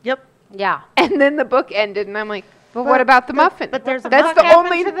 Yep. Yeah. And then the book ended, and I'm like, but what about the muffin? but there's a that's muffin. the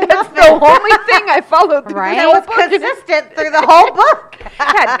only What happened to the that's muffin? the only thing I followed through Right? the That whole was book. and consistent through the whole book. It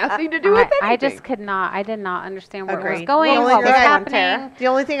had nothing to do with anything. I just could not. I did not understand where it was Agreed. going. The only What was thing I- happening. The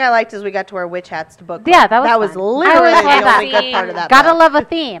only thing I liked is we got to wear witch hats to book. Yeah, club. that was fun. literally I always the love only that. good part of that. Gotta book. love a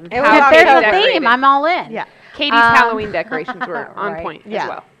theme. It was If there's a decorated. theme, I'm all in. Yeah. Katie's Um, Halloween decorations were on Right. point Yeah. as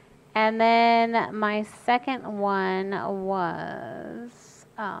well. And then my second one was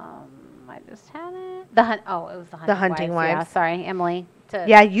I just had it. The hunt. Oh, it was the Hunting Wives. Yeah, Wives. sorry, Emily.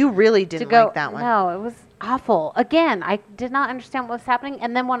 Yeah, you really To didn't go. like that one. No, it was awful. Again, I did not understand what was happening.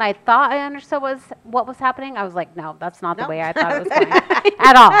 And then when I thought I understood what was happening, I was like, no, that's not the Nope. way I thought it was going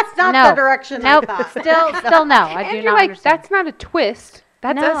at all. That's not no. the direction I Nope. thought. Still no. I And do you're not like, understand. that's not a twist.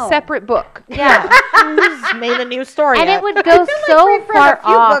 That's No. a separate book. Yeah. Just made a new story. And up. it would go so We've read far a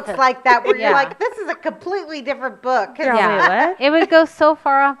few off. books like that where Yeah. you're like, this is a completely different book. Yeah. what? It would go so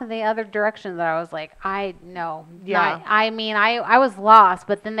far off in the other direction that I was like, I know. Yeah. I mean, I was lost,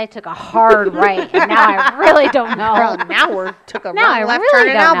 but then they took a hard right, and now I really don't Well, know. now we're took a Now I wrong left really turn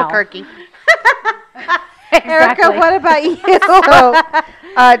in don't know. Albuquerque. Erica, Exactly. what about you?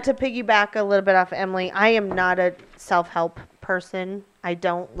 So, to piggyback a little bit off Emily, I am not a self-help person. I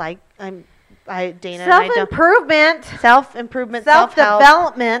don't like. Dana. and I don't Self-improvement, self-improvement, self-help.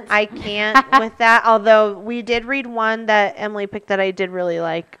 self-development. I can't with that. Although we did read one that Emily picked that I did really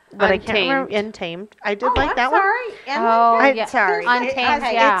like, but I can't remember. Untamed. I did like that one. Sorry. Emily. Oh, I'm yeah. sorry. Untamed,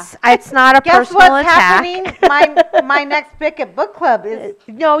 Okay, yeah. It's not a Guess personal what's attack. happening? My next pick at book club is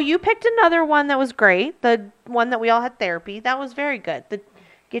No, you picked another one that was great. The one that we all had therapy. That was very good. The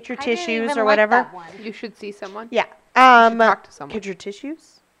get your I didn't tissues even or like whatever. that one. You should see someone. Yeah. talk to someone. Get your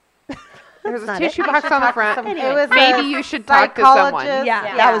tissues. There's a not tissue I box should on the talk to front. someone. Anyway. It was Maybe a you should talk to someone. psychologist.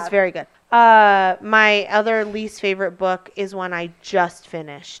 Yeah, that was very good. My other least favorite book is one I just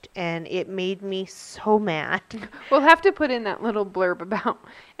finished, and it made me so mad. We'll have to put in that little blurb about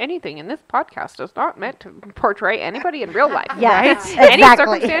anything in this podcast is not meant to portray anybody in real life. Yes, right? Any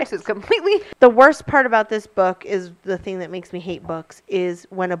exactly. circumstances completely. The worst part about this book is the thing that makes me hate books is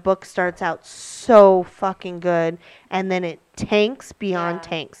when a book starts out so fucking good and then it tanks beyond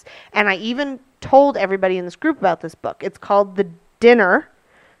tanks. And I even told everybody in this group about this book. It's called The Dinner.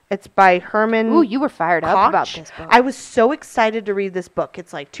 It's by Herman. Ooh, you were fired up about Koch. this book. I was so excited to read this book.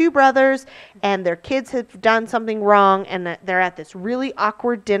 It's like two brothers and their kids have done something wrong and they're at this really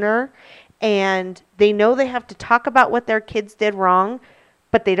awkward dinner and they know they have to talk about what their kids did wrong,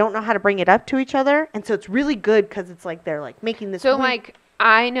 but they don't know how to bring it up to each other. And so it's really good because it's like they're like making this. So, really- like,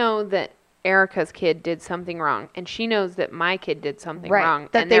 I know that Erica's kid did something wrong, and she knows that my kid did something Right, wrong,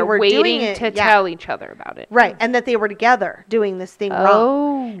 that and they they're were doing waiting it, to yeah. tell each other about it. Right, and that they were together doing this thing wrong.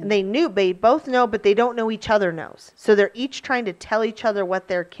 Oh. And they both know, but they don't know each other knows. So they're each trying to tell each other what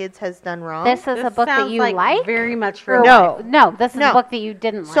their kids has done wrong. This is a book that sounds you like? very much Or for No. No, this is No. a book that you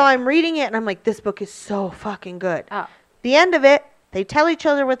didn't like. So I'm reading it and I'm like, this book is so fucking good. Oh. The end of it, they tell each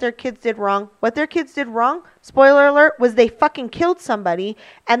other what their kids did wrong. What their kids did wrong, spoiler alert, was they fucking killed somebody.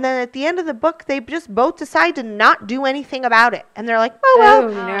 And then at the end of the book, they just both decide to not do anything about it. And they're like, oh, well,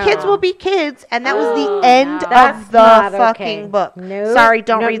 Oh, no. kids will be kids. And that was Oh, the end no. That's of the not fucking okay. book. Nope. Sorry,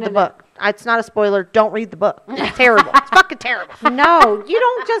 don't No, read no, the no. book. It's not a spoiler. Don't read the book. It's terrible. It's fucking terrible. No, you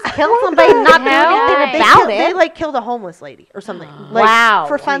don't just kill somebody and not do hell? anything They about killed- it. They like killed a homeless lady or something. Like, Wow.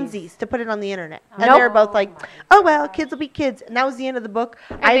 For funsies to put it on the internet. And Nope. they were both like, "Oh well, kids will be kids." And that was the end of the book.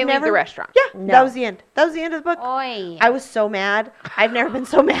 And they leave the restaurant. Yeah, No. that was the end. That was the end of the book. Oy. I was so mad. I've never been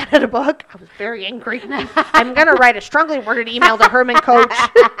so mad at a book. I was very angry. I'm gonna write a strongly worded email to Herman Coach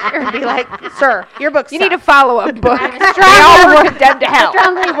and be like, "Sir, your book. You need a sucks." follow-up book. They strongly all were condemned to hell.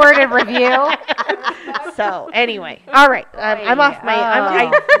 Strongly worded review. So anyway, all right. I'm off my.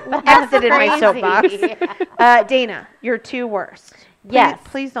 I exited my Crazy. soapbox. Dana, your two worst. Yes.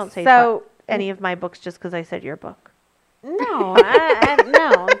 Please don't say So- any of my books just because I said your book. No,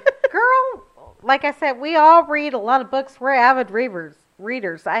 no, girl. Like I said, we all read a lot of books. We're avid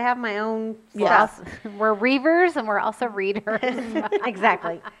readers. I have my own We're, stuff. also, we're reavers and we're also readers.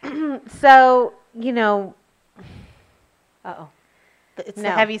 Exactly. So uh-oh. It's the No.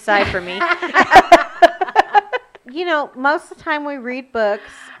 heavy side for me. Most of the time we read books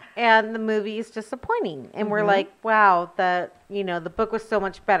and the movie is disappointing, and we're like, wow, the book was so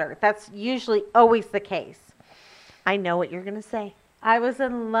much better. That's usually always the case. I know what you're gonna say. I was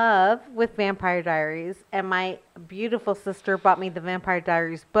in love with Vampire Diaries, and my beautiful sister bought me the Vampire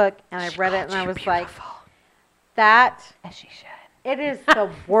Diaries book, and I read it, and I was like, that As she should. It is the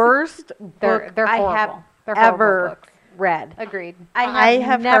worst book They're I horrible. have They're horrible ever books. read. Agreed. I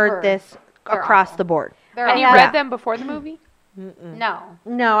have never- heard this They're across awful. the board. They're And you awful. read them before the movie? No.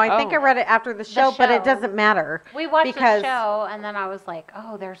 No, I think I Oh. read it after the show, but it show. doesn't matter. We watched because the show, and then I was like,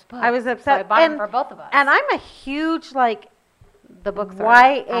 "Oh, there's books." I was So I upset. bought them and, for both of us. and I'm a huge like the books are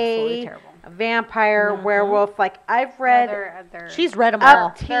absolutely YA terrible. vampire werewolf. Like I've No, read they're She's read them up all.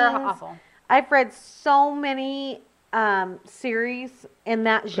 they're teens. awful. I've read so many series in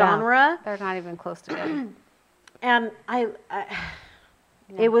that genre, They're not even close to good. and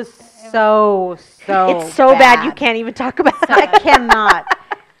it was so It's so bad you can't even talk about I it. cannot.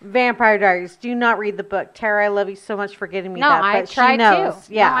 Vampire Diaries. Do not read the book. Tara, I love you so much for getting me No, that. I but tried she knows.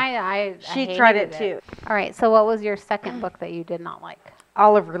 too. Yeah, No, I she tried it hated too. All right. So, what was your second book that you did not like?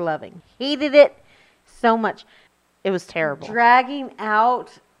 Oliver Loving. Hated it so much. It was terrible. Dragging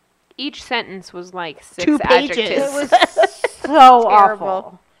out. Each sentence was like 6 2 pages. adjectives. It was so Terrible.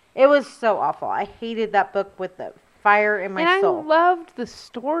 awful. It was so awful. I hated that book with the fire in my and soul. I loved the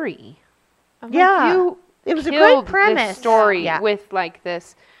story. I'm like, Yeah. you It was a killed great premise. this story Yeah. with like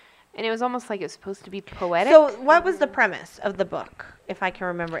this, and it was almost like it was supposed to be poetic. So, what was the premise of the book, if I can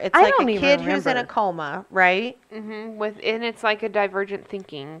remember? It's I like don't a even kid who's in a remember. coma, right? And it's like a divergent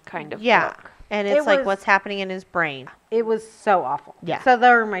thinking kind of Yeah. book. And it's It like was- what's happening in his brain. It was so awful. Yeah. So those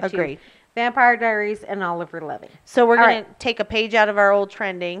were my Agreed. two. Vampire Diaries and Oliver Loving. So we're All going to take a page out of our old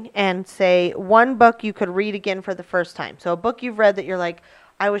trending and say one book you could read again for the first time. So a book you've read that you're like,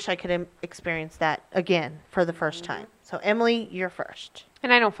 I wish I could experience that again for the first time. So Emily, you're first.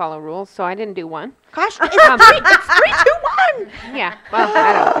 And I don't follow rules, so I didn't do one. Gosh, it's 3, 2, 1. Yeah, well,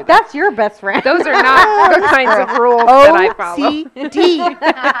 I don't do that. That's your best friend. Those are not the kinds of rules that I follow. OCD.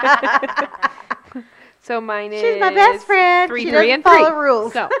 So mine is She's my best friend. 3, She 3, doesn't and 3. follow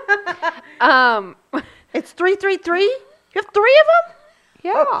rules. So, It's 3, 3, 3. You have 3 of them?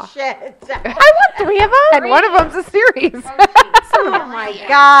 yeah. Oh, shit. I want 3 of them. And one of them's a series. Oh my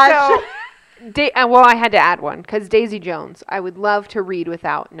gosh. So, well, I had to add one because Daisy Jones, I would love to read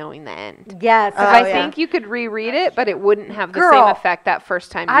without knowing the end. Yes. Oh, I yeah. think you could reread it, but it wouldn't have the Girl, same effect that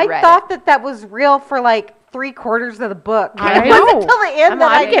first time you I read thought that was real for like 3/4 of the book. I It know. wasn't until the end I'm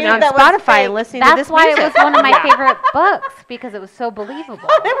that I getting knew on that was Spotify fake. and listening to That's this why music. it was one of my favorite books because it was so believable.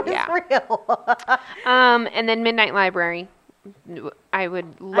 It was Yeah. real. And then Midnight Library. I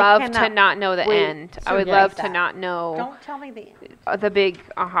would love to cannot not know the wait end. to I would read love to that. not know Don't tell me the end. the big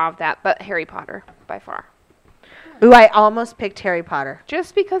aha of that, but Harry Potter by far. Ooh, I almost picked Harry Potter.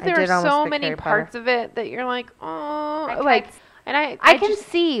 Just because I there did are almost so pick many Harry Potter. parts of it that you're like, oh, tried like, to- and I I can just,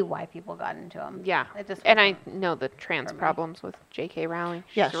 see why people got into them. yeah, It just and I wasn't know the trans for me. problems with J.K. Rowling.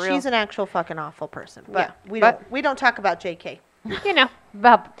 Yeah, She's real. she's an actual fucking awful person. But Yeah, we but- don't talk about JK. you know,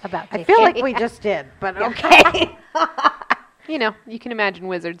 about I feel like we just did, but okay. you can imagine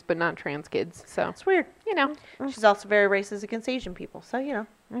wizards, but not trans kids. So It's weird. you know, She's also very racist against Asian people. So, you know.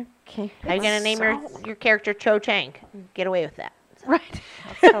 Okay. How you going to name your character Cho Chang? Get away with that. right.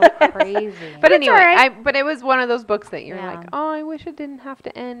 That's so crazy. But anyway, alright. but it was one of those books that you're Yeah. like, oh, I wish it didn't have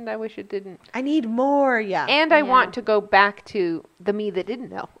to end. I wish it didn't. I need more. Yeah. And I Yeah. want to go back to the me that didn't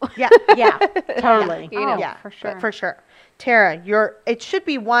know. yeah. Yeah, totally. You know. yeah, for sure. For sure. Tara, it should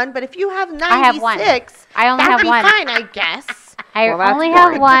be 1, but if you have 96, I have one. I only that'd have be one. fine, I guess. I Well, that's only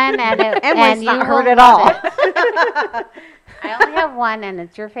boring. have one, and Emily's you not heard will at love all. it. I only have one, and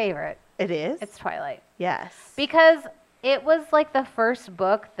it's your favorite. It is? It's Twilight. Yes. Because it was like the first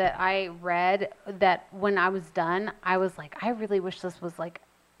book that I read that when I was done, I was like, I really wish this was like,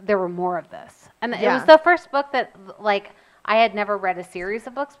 there were more of this. And it Yeah. was the first book that like, I had never read a series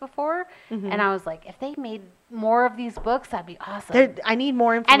of books before. And I was like, if they made more of these books, that'd be awesome. I need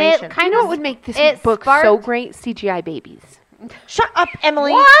more And information. it kind You know of what would make this it book so sparked- great? CGI babies. Shut up,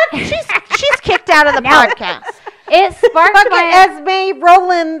 Emily. What? She's kicked out of the podcast. It sparked Fucking my Esme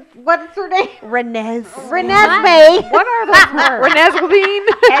Roland, what's her name? Renez. Renesmee. What are those words? Renesmee.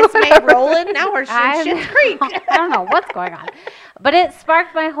 Esme Roland. Now we're I Shit's Creek. I don't know what's going on. But it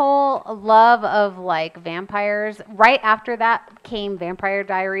sparked my whole love of like vampires. Right after that came Vampire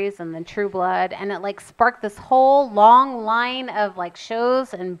Diaries and then True Blood, and it like sparked this whole long line of like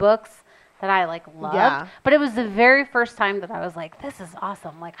shows and books that I like loved. Yeah. But it was the very first time that I was like, this is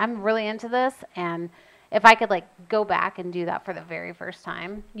awesome. Like I'm really into this, and if I could like go back and do that for the very first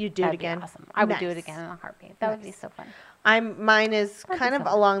time, You'd do it that'd be again? awesome. I would do it Nice. again in a heartbeat. That would be so fun. Mine is That'd kind be of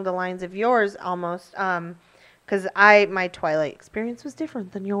fun. along the lines of yours almost. Because my Twilight experience was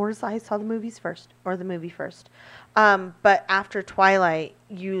different than yours. I saw the movie first. But after Twilight,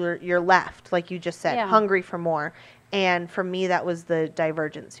 you're left, like you just said, Yeah. hungry for more. And for me, that was the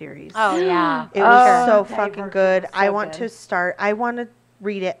Divergent series. Oh yeah. It was Oh, so fucking Divergent good. was I so want good. to start. I want to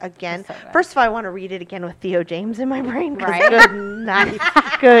read it again. It's so good. First of all, I want to read it again with Theo James in my brain. 'Cause Right. Good night.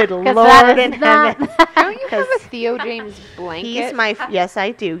 Good 'Cause Lord that in is not- heaven. Don't you have a 'Cause Theo James blanket? He's my. Yes,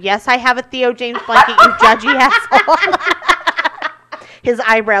 I do. Yes, I have a Theo James blanket. You judgy asshole. His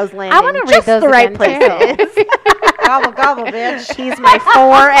eyebrows land. I wanna in read just those the right again, too. places. Gobble, gobble, bitch. He's my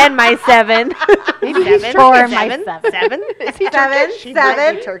 4 and my 7. Maybe he's Seven? 4 and my Seven? 7. 7? Is he Seven, Turkish? He might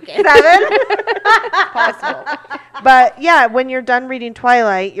seven, be Turkish. 7. Possible. But yeah, when you're done reading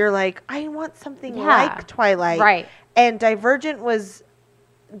Twilight, you're like, I want something Yeah. like Twilight. Right. And Divergent was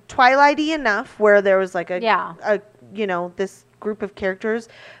Twilighty enough where there was like Yeah. this group of characters,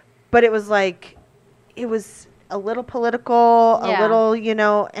 but it was like, it was a little political, Yeah. a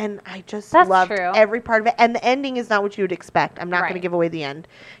little, and I just That's loved true. every part of it. And the ending is not what you would expect. I'm not going to Right. give away the end.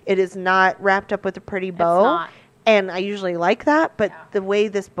 It is not wrapped up with a pretty It's bow. not. And I usually like that, but Yeah. the way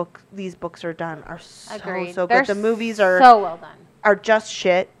these books are done are so Agreed. so They're good. The movies are so well done. just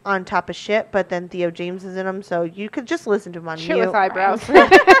shit on top of shit, but then Theo James is in them, so you could just listen to him on Shit mute. with eyebrows.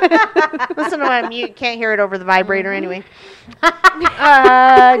 Listen to him on mute. Can't hear it over the vibrator anyway.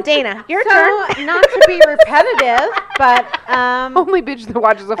 Dana, your turn. So, not to be repetitive, but Only bitch that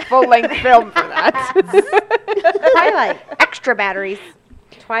watches a full-length film for that. Twilight. Extra batteries.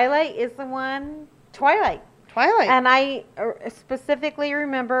 Twilight is the one. Twilight. Twilight. And I specifically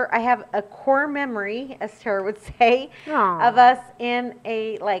remember I have a core memory, as Tara would say, Aw. of us in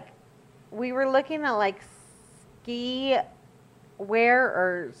we were looking at ski wear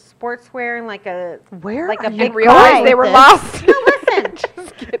or sportswear and Where like are a you big And realized guy they were this? lost. No, listen.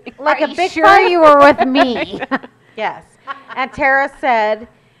 Just kidding. like Are a you big sure fight. you were with me? Yes. And Tara said,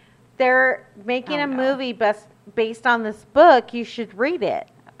 they're making Oh, a no. movie based on this book. You should read it.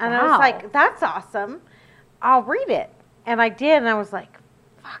 And I was Wow. like, that's awesome. I'll read it. And I did. And I was like,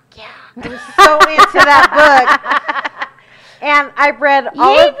 fuck yeah. I was so into that book. And I read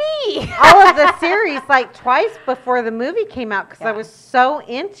all of the series like twice before the movie came out because I Yeah. was so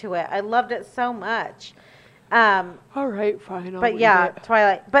into it. I loved it so much. All right, fine. I'll But read yeah, it.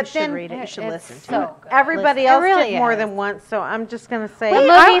 Twilight. But You should then read it. You should It's listen to so it. good. everybody Listen, else it really did more is. than once, so I'm just gonna say The Wait,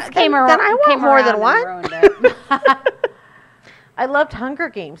 movies then- came then around. I want came more than around one. and ruined it. I loved Hunger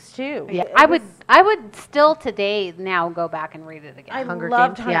Games too. Yeah, It I was- would still today now go back and read it again. I Hunger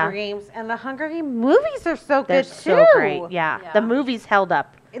loved Games, Hunger yeah. Games, and the Hunger Games movies are so They're good so too. great. Yeah. Yeah. The movies held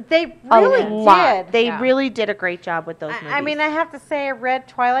up They a really lot. did. They Yeah. really did a great job with those movies. I mean, I have to say, I read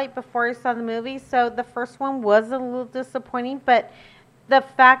Twilight before I saw the movie, so the first one was a little disappointing, but the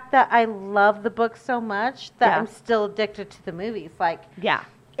fact that I love the book so much that Yeah. I'm still addicted to the movies, like yeah.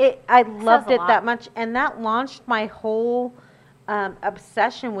 I loved a it lot. that much, and that launched my whole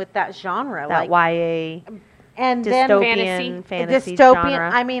obsession with that genre, That YA and dystopian then fantasy dystopian. genre.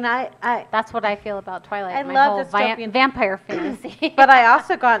 I mean, I That's what I feel about Twilight. I my love whole dystopian- vampire fantasy. but I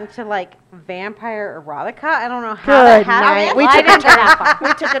also got into like vampire erotica. I don't know how that Good night. happened. We Well, I took a didn't go that turn. far.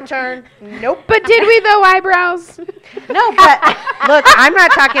 We took a turn. Nope. But did we though, eyebrows? No, but Look, I'm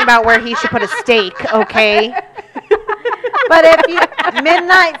not talking about where he should put a stake, okay? but if you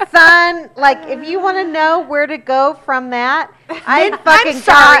Midnight Sun, like if you want to know where to go from that, I fucking I'm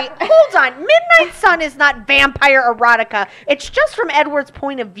sorry. got. Hold on. Midnight Sun is not vampire erotica. It's just from Edward's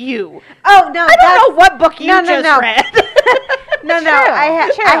point of view. Oh no, I don't know what book you no, no, just no. read. No, no,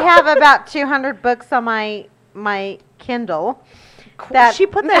 I have about 200 books on my Kindle. That she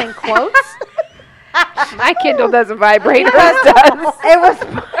put that in quotes. My Kindle doesn't vibrate. Hers Because does. it was.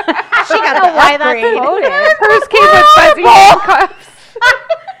 She got know the why that's upgrade. quoted. Hers came with fuzzy handcuffs.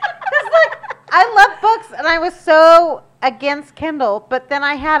 I love books, and I was so against Kindle, but then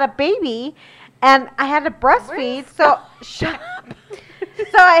I had a baby, and I had to breastfeed, so shut up.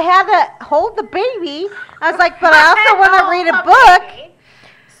 So I had to hold the baby. I was like, but I also want to read a book.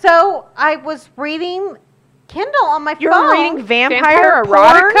 So I was reading Kindle on my You're phone. reading vampire Vampire porn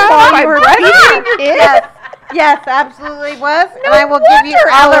erotica while by you were Brett? feeding your kid? Yes, yes, absolutely was. And I will give you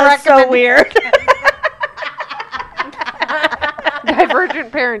all the Ella's so recommendations. weird.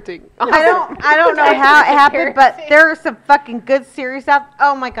 Divergent parenting. I don't know how it happened, but there are some fucking good series out.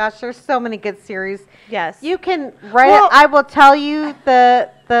 Oh my gosh, there's so many good series. Yes. You can write Well- it. I will tell you the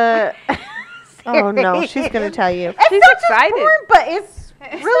Oh no, she's series. gonna tell you. It's She's not just excited. porn, but it's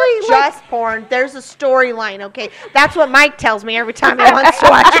really like Just porn. There's a storyline, okay? That's what Mike tells me every time he wants to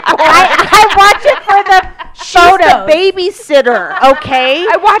watch porn. I watch it for the She's the babysitter, okay?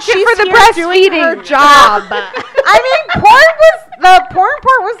 I watch it She's for the here doing breastfeeding. her job. I mean, porn was the porn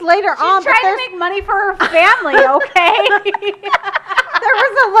part was later on, She's but trying to make money for her family, okay? there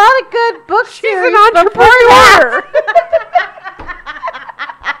was a lot of good book series an before that.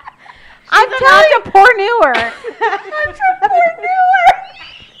 I'm telling you, entrepreneur.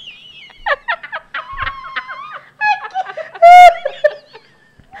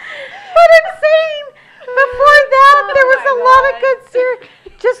 But I'm saying, before that, there was a lot of good series.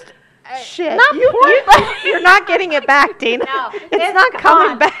 Just Shit. not porn. You're not getting it back, Dana. No, it's not coming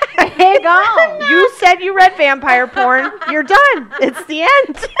gone. back. It's gone. You said you read vampire porn. You're done. It's the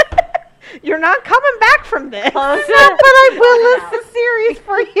end. You're not coming back from this. No, but I will list the series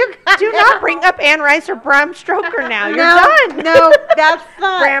for you guys. Do not bring up Anne Rice or Bram Stoker now. You're no, done. No, that's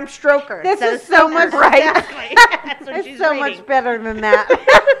not. Bram Stoker. This Instead is of so Stoker. much right. Exactly. That's what It's she's so reading. much better than that.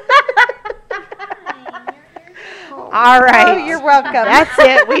 All right. Oh, you're welcome. That's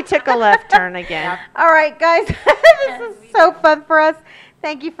it. We took a left turn again. All right, guys. This is so fun for us.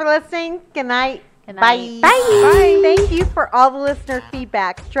 Thank you for listening. Good night. Good Bye. night. Bye. Thank you for all the listener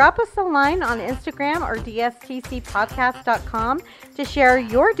feedback. Drop us a line on Instagram or dstcpodcast.com to share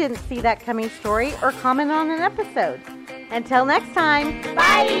your Didn't See That Coming story or comment on an episode. Until next time.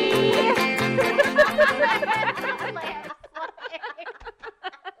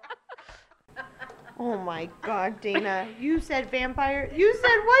 Oh my God, Dana. You said vampire. You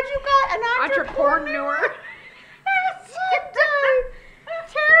said what you got? An entrepreneur? Entrepreneur.